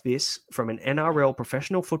game like this from an NRL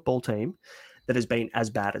professional football team that has been as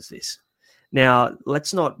bad as this. Now,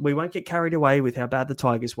 we won't get carried away with how bad the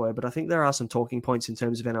Tigers were, but I think there are some talking points in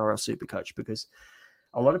terms of NRL Supercoach because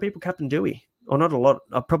a lot of people Captain Dewey, or not a lot,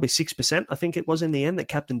 probably 6%, I think it was in the end that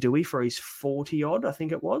Captain Dewey for his 40-odd, I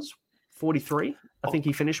think it was, 43, I think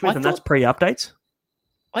he finished with, and that's pre-updates.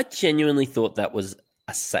 I genuinely thought that was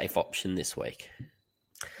a safe option this week.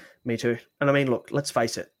 Me too. And I mean, look, let's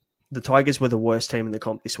face it. The Tigers were the worst team in the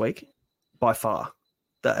comp this week, by far.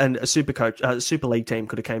 And a Super League team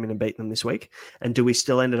could have came in and beaten them this week. And Dewey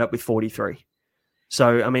still ended up with 43.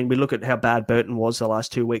 So, I mean, we look at how bad Burton was the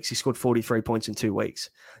last 2 weeks. He scored 43 points in 2 weeks.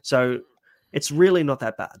 So it's really not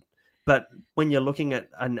that bad. But when you're looking at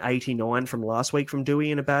an 89 from last week from Dewey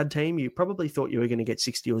in a bad team, you probably thought you were going to get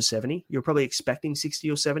 60 or 70. You're probably expecting 60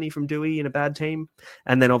 or 70 from Dewey in a bad team.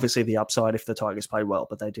 And then obviously the upside if the Tigers played well,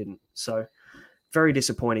 but they didn't. So very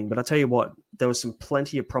disappointing. But I tell you what, there was some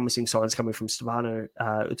plenty of promising signs coming from Stefano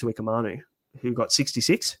Utoikamanu, who got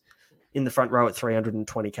 66 in the front row at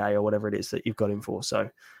 320K or whatever it is that you've got him for. So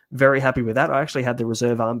very happy with that. I actually had the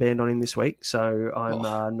reserve armband on him this week, so I'm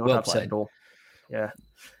not upset at all. Yeah.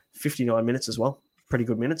 59 minutes as well. Pretty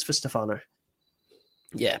good minutes for Stefano.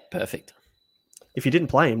 Yeah, perfect. If you didn't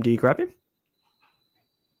play him, do you grab him?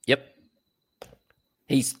 Yep.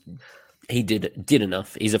 He did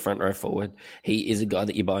enough. He's a front row forward. He is a guy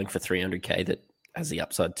that you're buying for 300K that has the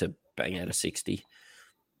upside to bang out a 60.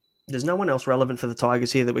 There's no one else relevant for the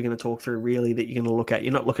Tigers here that we're going to talk through really that you're going to look at.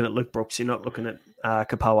 You're not looking at Luke Brooks. You're not looking at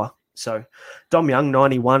Kapoa. So Dom Young,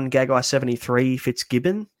 91, Gagai, 73,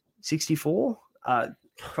 Fitzgibbon, 64.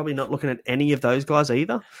 Probably not looking at any of those guys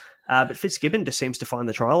either. But Fitzgibbon just seems to find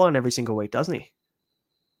the try line every single week, doesn't he?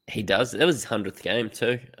 He does. That was his 100th game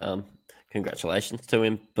too. Congratulations to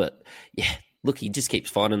him. But yeah, look, he just keeps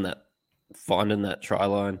finding that try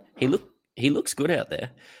line. He looks good out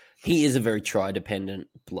there. He is a very try-dependent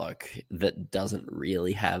bloke that doesn't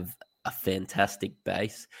really have a fantastic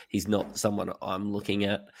base. He's not someone I'm looking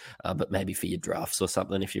at, but maybe for your drafts or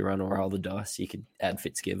something, if you run or roll the dice, you could add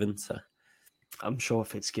Fitzgibbon. So I'm sure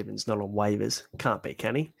Fitzgibbon's not on waivers. Can't be,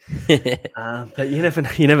 can he? But you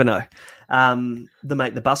never know.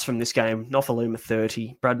 The bus from this game, Nofaluma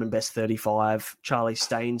 30, Bradman Best 35, Charlie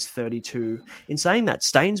Staines 32. In saying that,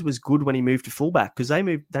 Staines was good when he moved to fullback because they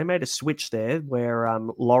made a switch there where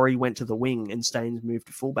Laurie went to the wing and Staines moved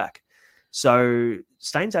to fullback. So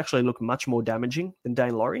Staines actually looked much more damaging than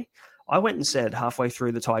Dane Laurie. I went and said halfway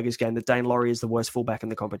through the Tigers game that Dane Laurie is the worst fullback in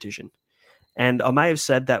the competition. And I may have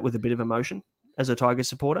said that with a bit of emotion as a Tigers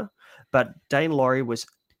supporter, but Dane Laurie was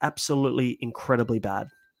absolutely incredibly bad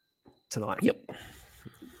tonight. Yep.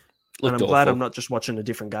 And I'm glad I'm not just watching a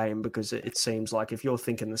different game because it seems like if you're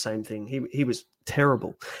thinking the same thing, he was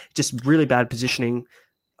terrible. Just really bad positioning,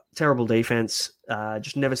 terrible defense,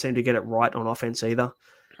 just never seemed to get it right on offense either.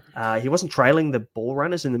 He wasn't trailing the ball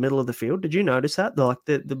runners in the middle of the field. Did you notice that?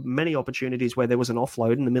 The many opportunities where there was an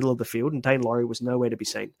offload in the middle of the field and Dane Laurie was nowhere to be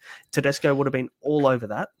seen. Tedesco would have been all over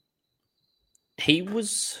that. He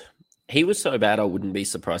was so bad I wouldn't be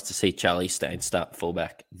surprised to see Charlie Staines start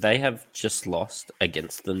fullback. They have just lost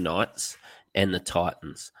against the Knights and the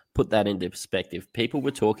Titans. Put that into perspective. People were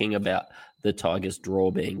talking about the Tigers' draw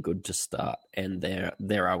being good to start, and they're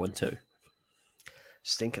 0-2.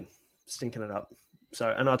 Stinking it up. So,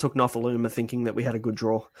 and I took Nofaluma thinking that we had a good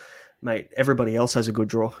draw. Mate, everybody else has a good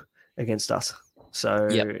draw against us. So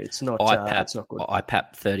it's not it's not good.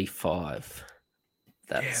 IPAP 35.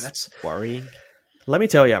 That's worrying. Let me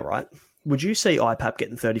tell you, right? Would you see IPAP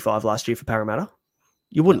getting 35 last year for Parramatta?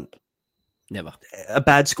 You wouldn't. Never. A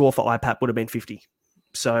bad score for IPAP would have been 50.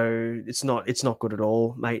 So it's not good at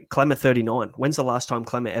all, mate. Clemmer 39. When's the last time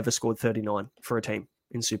Clemmer ever scored 39 for a team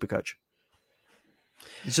in Supercoach?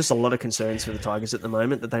 There's just a lot of concerns for the Tigers at the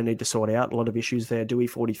moment that they need to sort out. A lot of issues there. Dewey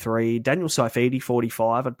 43, Daniel Saifidi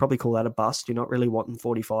 45. I'd probably call that a bust. You're not really wanting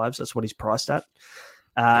 45s. That's what he's priced at.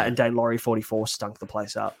 And Dane Laurie 44 stunk the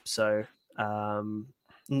place up. So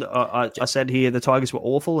I said here the Tigers were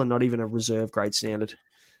awful and not even a reserve grade standard.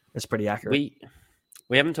 That's pretty accurate.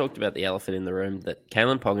 We haven't talked about the elephant in the room that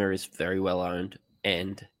Kalen Ponga is very well owned,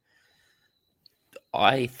 and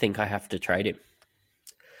I think I have to trade him.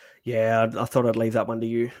 Yeah, I thought I'd leave that one to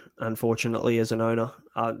you, unfortunately, as an owner.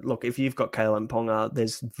 Look, if you've got Kalen Ponga,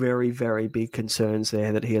 there's very, very big concerns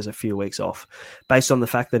there that he has a few weeks off. Based on the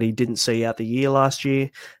fact that he didn't see out the year last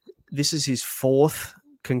year, this is his fourth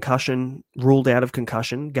ruled out of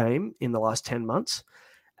concussion game in the last 10 months,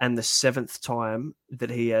 and the seventh time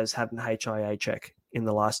that he has had an HIA check in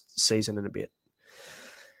the last season and a bit.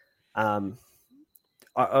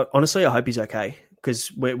 Honestly, I hope he's okay,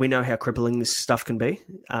 because we know how crippling this stuff can be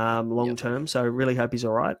long term. So I really hope he's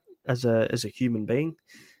all right as a human being.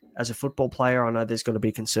 As a football player, I know there's got to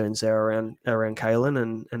be concerns there around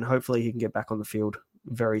Kalen, and hopefully he can get back on the field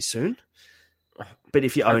very soon. But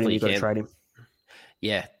if you own him, you've got to trade him.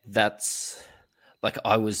 Yeah, that's like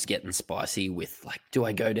I was getting spicy with do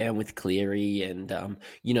I go down with Cleary and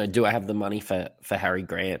do I have the money for Harry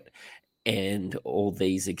Grant? and all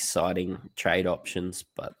these exciting trade options,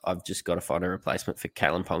 but I've just got to find a replacement for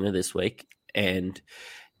Kalen Ponga this week. And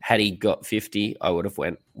had he got 50, I would have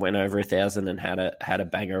went over 1,000 and had a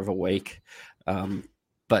banger of a week.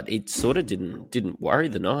 But it sort of didn't worry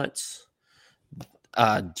the Knights.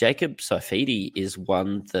 Jacob Saifidi is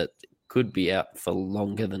one that could be out for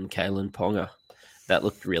longer than Kalen Ponga. That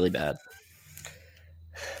looked really bad.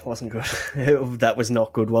 Wasn't good. That was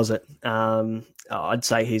not good, was it? I'd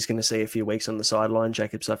say he's going to see a few weeks on the sideline,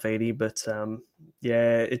 Jacob Saifidi. But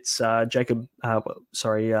it's Jacob.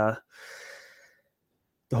 The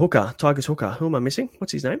hooker, Tigers hooker. Who am I missing?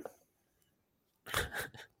 What's his name?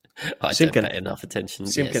 I don't pay enough attention.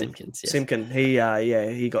 Simpkin. Yes. Simpkin.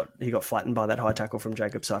 He got flattened by that high tackle from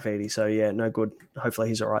Jacob Saifidi. So no good. Hopefully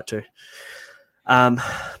he's all right too.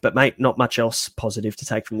 But mate, not much else positive to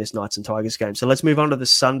take from this Knights and Tigers game. So let's move on to the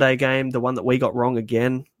Sunday game, the one that we got wrong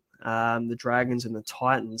again. The Dragons and the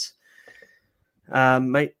Titans.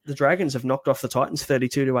 Mate, the Dragons have knocked off the Titans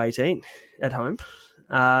 32-18 at home.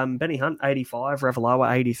 Benny Hunt 85,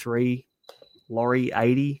 Ravalawa 83, Laurie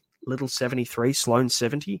 80, Little 73, Sloan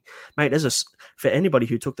 70. Mate, for anybody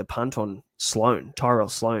who took the punt on Tyrell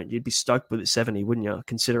Sloan, you'd be stoked with it 70, wouldn't you?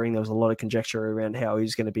 Considering there was a lot of conjecture around how he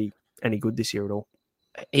was going to be any good this year at all.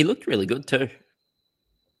 He looked really good too.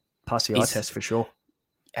 Passed the eye test for sure.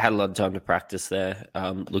 Had a lot of time to practice there.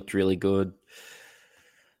 Looked really good.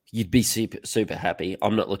 You'd be super happy.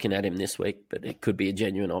 I'm not looking at him this week, but it could be a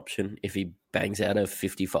genuine option if he bangs out a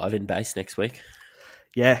 55 in base next week.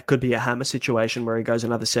 Yeah, it could be a hammer situation where he goes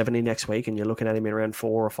another 70 next week and you're looking at him in around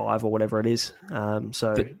 4 or 5 or whatever it is. I'd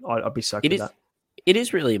be stoked with that. It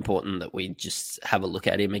is really important that we just have a look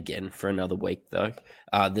at him again for another week, though.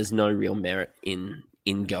 There's no real merit in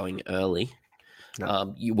going early.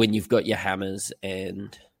 No. When you've got your hammers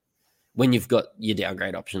and when you've got your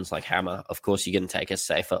downgrade options like hammer, of course you're going to take a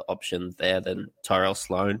safer option there than Tyrell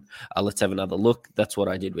Sloan. Let's have another look. That's what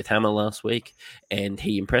I did with hammer last week, and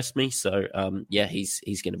he impressed me. So,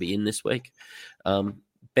 he's going to be in this week.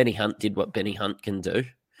 Benny Hunt did what Benny Hunt can do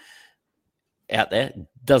out there.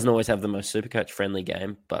 Doesn't always have the most Supercoach friendly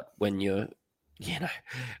game, but when you've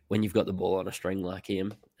got the ball on a string like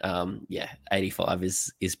him, 85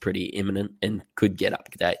 is pretty imminent and could get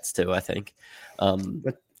updates too, I think.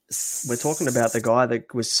 We're talking about the guy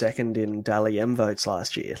that was second in Dally M votes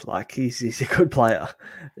last year. Like he's a good player.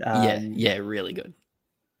 Really good.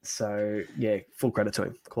 So full credit to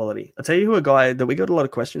him. Quality. I'll tell you who a guy that we got a lot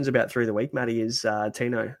of questions about through the week, Matty, is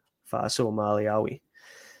Tino Fasul Maliawi.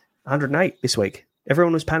 108 this week.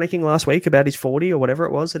 Everyone was panicking last week about his 40 or whatever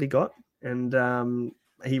it was that he got. And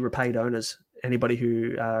he repaid owners. Anybody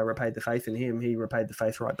who repaid the faith in him, he repaid the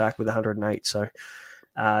faith right back with 108. So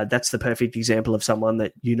that's the perfect example of someone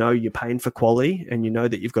that you're paying for quality and you know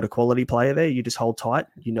that you've got a quality player there. You just hold tight.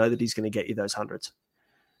 You know that he's going to get you those hundreds.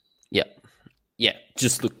 Yeah. Yeah.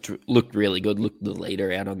 Just looked really good. Looked the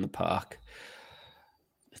leader out on the park.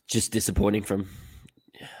 Just disappointing from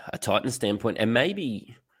a Titan standpoint. And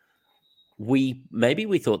maybe we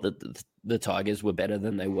thought that the Tigers were better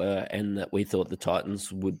than they were and that we thought the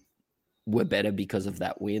Titans were better because of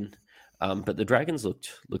that win. But the Dragons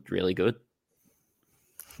looked really good.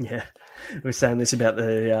 Yeah, we were saying this about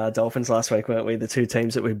the Dolphins last week, weren't we? The two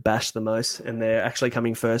teams that we bashed the most, and they're actually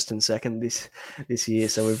coming first and second this year.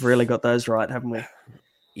 So we've really got those right, haven't we?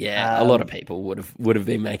 Yeah, a lot of people would have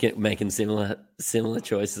been making similar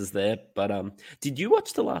choices there. But did you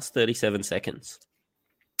watch the last 37 seconds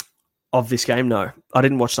of this game? No, I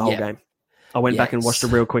didn't watch the whole game. I went back and watched a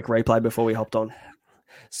real quick replay before we hopped on.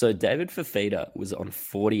 So David Fafita was on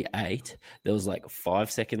 48. There was like 5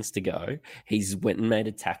 seconds to go. He's went and made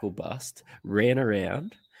a tackle bust, ran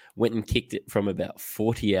around, went and kicked it from about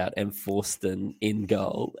 40 out and forced an in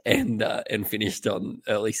goal and finished on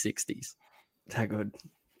early 60s. How good.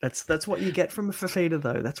 That's what you get from a Fafita,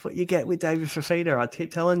 though. That's what you get with David Fafita. I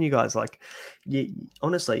keep telling you guys,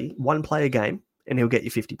 honestly, one player game and he'll get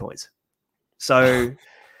you 50 points. So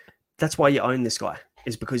that's why you own this guy,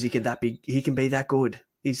 is because he can be that good.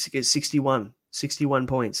 He's got 61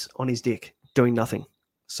 points on his dick doing nothing.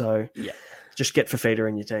 So just get Fafita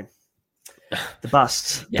in your team. The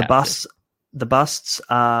busts. The busts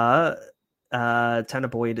are Tanner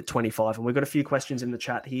Boyd at 25. And we've got a few questions in the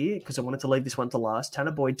chat here because I wanted to leave this one to last.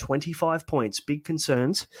 Tanner Boyd, 25 points. Big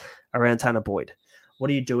concerns around Tanner Boyd.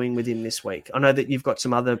 What are you doing with him this week? I know that you've got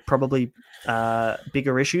some other probably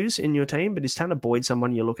bigger issues in your team, but is Tanner Boyd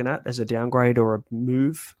someone you're looking at as a downgrade or a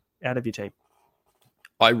move out of your team?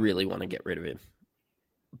 I really want to get rid of him,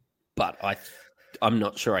 but I'm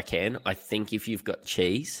not sure I can. I think if you've got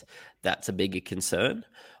Cheese, that's a bigger concern.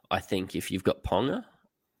 I think if you've got Ponga,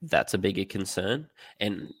 that's a bigger concern.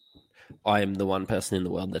 And I am the one person in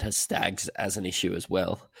the world that has Stags as an issue as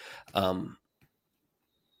well.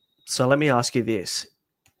 So let me ask you this.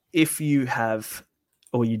 If you have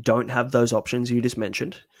or you don't have those options you just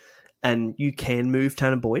mentioned, and you can move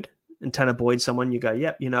Tanner Boyd, and Tanner Boyd's someone you go,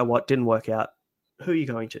 yep, you know what, didn't work out. Who are you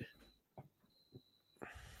going to?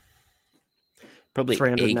 Probably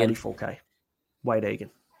 384k. Wade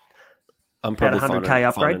Egan. I'm probably about 100k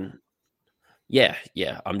upgrade. Yeah.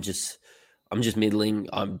 I'm just middling.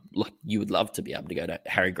 Like, you would love to be able to go to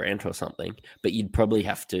Harry Grant or something, but you'd probably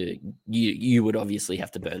have to. You would obviously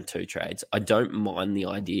have to burn 2 trades. I don't mind the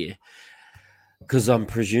idea because I'm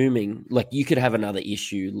presuming like you could have another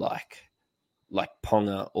issue like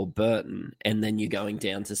Ponga or Burton, and then you're going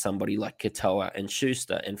down to somebody like Katoa and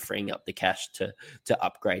Schuster and freeing up the cash to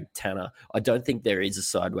upgrade Tanner. I don't think there is a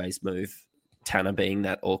sideways move, Tanner being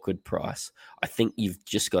that awkward price. I think you've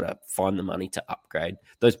just got to find the money to upgrade.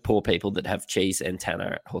 Those poor people that have Cheese and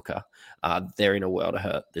Tanner at hooker, they're in a world of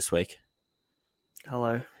hurt this week.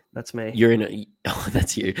 Hello, that's me.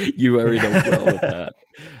 That's you. You are in a world of hurt.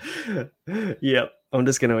 Yep, I'm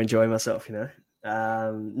just going to enjoy myself,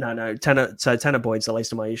 No, Tanner Boyd's the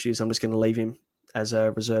least of my issues. I'm just going to leave him as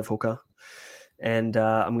a reserve hooker, and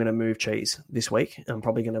I'm going to move Cheese this week. I'm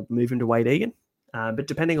probably going to move him to Wade Egan, but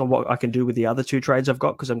depending on what I can do with the other 2 trades I've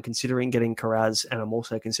got, because I'm considering getting Carraz and I'm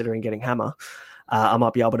also considering getting Hammer, I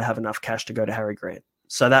might be able to have enough cash to go to Harry Grant.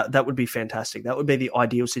 So that would be fantastic. That would be the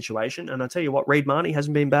ideal situation. And I tell you what, Reed Marnie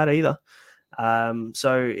hasn't been bad either.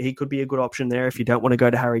 So he could be a good option there. If you don't want to go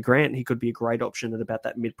to Harry Grant, he could be a great option at about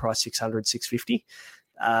that mid-price 600, 650.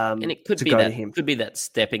 And it could be that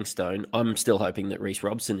stepping stone. I'm still hoping that Reece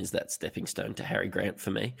Robson is that stepping stone to Harry Grant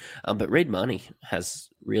for me. But Reed Marnie has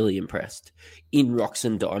really impressed in rocks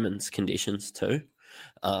and diamonds conditions too.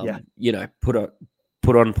 Put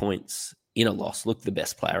on points in a loss, looked the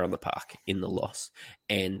best player on the park in the loss,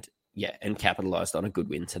 and capitalized on a good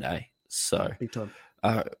win today. So big time.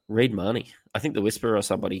 Reed Marnie. I think the Whisperer or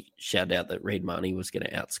somebody shouted out that Reed Marnie was going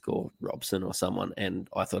to outscore Robson or someone, and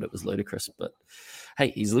I thought it was ludicrous. But hey,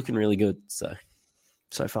 he's looking really good. So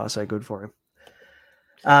far, so good for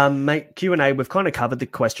him. Mate, Q&A, we've kind of covered the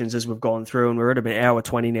questions as we've gone through, and we're at about hour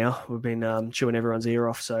 20 now. We've been chewing everyone's ear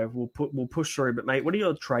off, so we'll push through. But mate, what are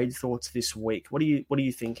your trade thoughts this week? What are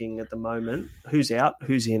you thinking at the moment? Who's out?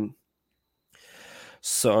 Who's in?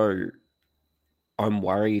 So I'm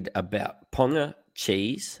worried about Ponga,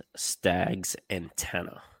 Cheese, Stags, and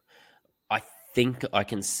Tanner. I think I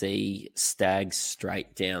can see Stags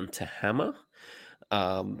straight down to Hammer.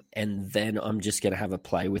 And then I'm just going to have a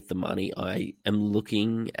play with the money. I am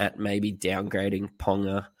looking at maybe downgrading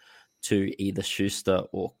Ponga to either Schuster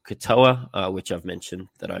or Katoa, which I've mentioned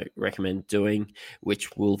that I recommend doing,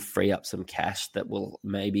 which will free up some cash that will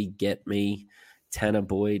maybe get me Tanner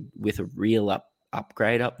Boyd with a real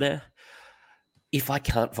upgrade up there. If I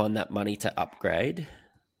can't find that money to upgrade,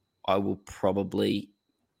 I will probably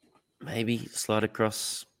maybe slide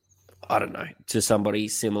across, I don't know, to somebody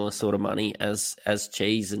similar sort of money as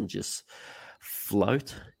Cheese and just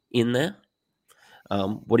float in there.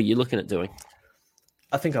 What are you looking at doing?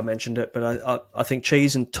 I think I mentioned it, but I think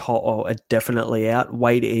Cheese and Toto are definitely out.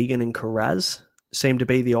 Wade Egan and Carraz seem to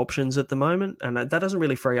be the options at the moment, and that doesn't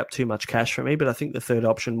really free up too much cash for me, but I think the third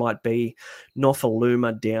option might be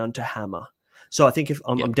Nofaluma down to Hammer. So I think if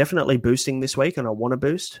I'm definitely boosting this week, and I want to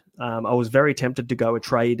boost. I was very tempted to go a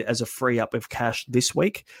trade as a free up of cash this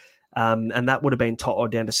week, and that would have been Toto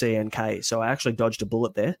down to CNK. So I actually dodged a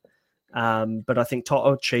bullet there. But I think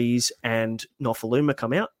Toto, Cheese, and Nofaluma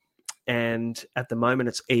come out, and at the moment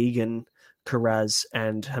it's Egan, Carraz,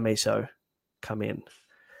 and Hamiso come in.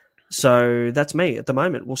 So that's me at the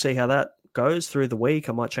moment. We'll see how that goes through the week.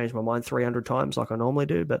 I might change my mind 300 times like I normally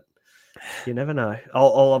do, but you never know.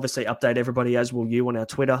 I'll obviously update everybody, as will you, on our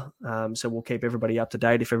Twitter. So we'll keep everybody up to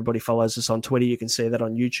date. If everybody follows us on Twitter, you can see that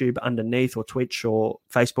on YouTube underneath, or Twitch or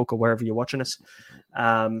Facebook or wherever you're watching us.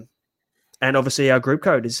 And obviously our group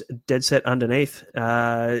code is dead set underneath.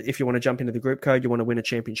 If you want to jump into the group code, you want to win a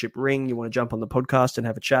championship ring, you want to jump on the podcast and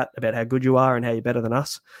have a chat about how good you are and how you're better than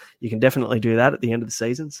us, you can definitely do that at the end of the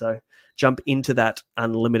season. So jump into that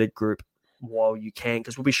unlimited group while you can,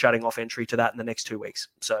 because we'll be shutting off entry to that in the next 2 weeks.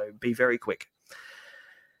 So be very quick.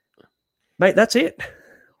 Mate, that's it.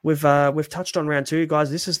 We've touched on round 2, guys.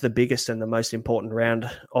 This is the biggest and the most important round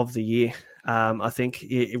of the year. I think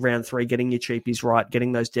round 3, getting your cheapies right,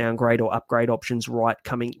 getting those downgrade or upgrade options right,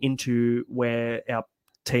 coming into where our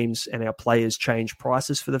teams and our players change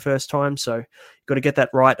prices for the first time. So you've got to get that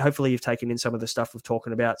right. Hopefully you've taken in some of the stuff we're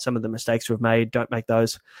talking about, some of the mistakes we've made. Don't make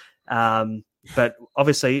those. But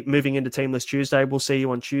obviously, moving into Teamless Tuesday, we'll see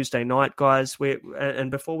you on Tuesday night, guys.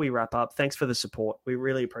 And before we wrap up, thanks for the support. We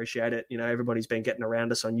really appreciate it. Everybody's been getting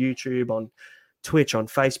around us on YouTube, on Twitch, on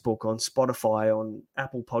Facebook, on Spotify, on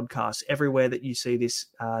Apple Podcasts, everywhere that you see this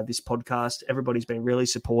podcast. Everybody's been really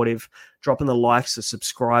supportive, dropping the likes, the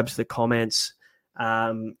subscribes, the comments.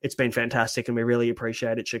 It's been fantastic, and we really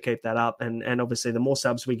appreciate it. Should keep that up, and obviously, the more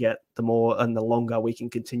subs we get, the more and the longer we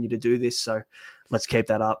can continue to do this. So let's keep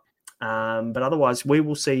that up. But otherwise, we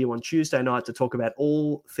will see you on Tuesday night to talk about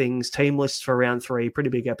all things team lists for round 3. Pretty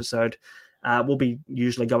big episode. We'll be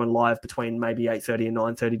usually going live between maybe 8:30 and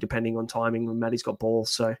 9:30, depending on timing when Maddie's got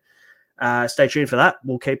balls. So stay tuned for that.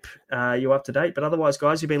 We'll keep you up to date. But otherwise,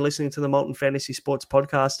 guys, you've been listening to the Molten Fantasy Sports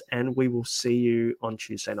Podcast, and we will see you on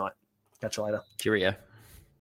Tuesday night. Catch you later. Cheerio.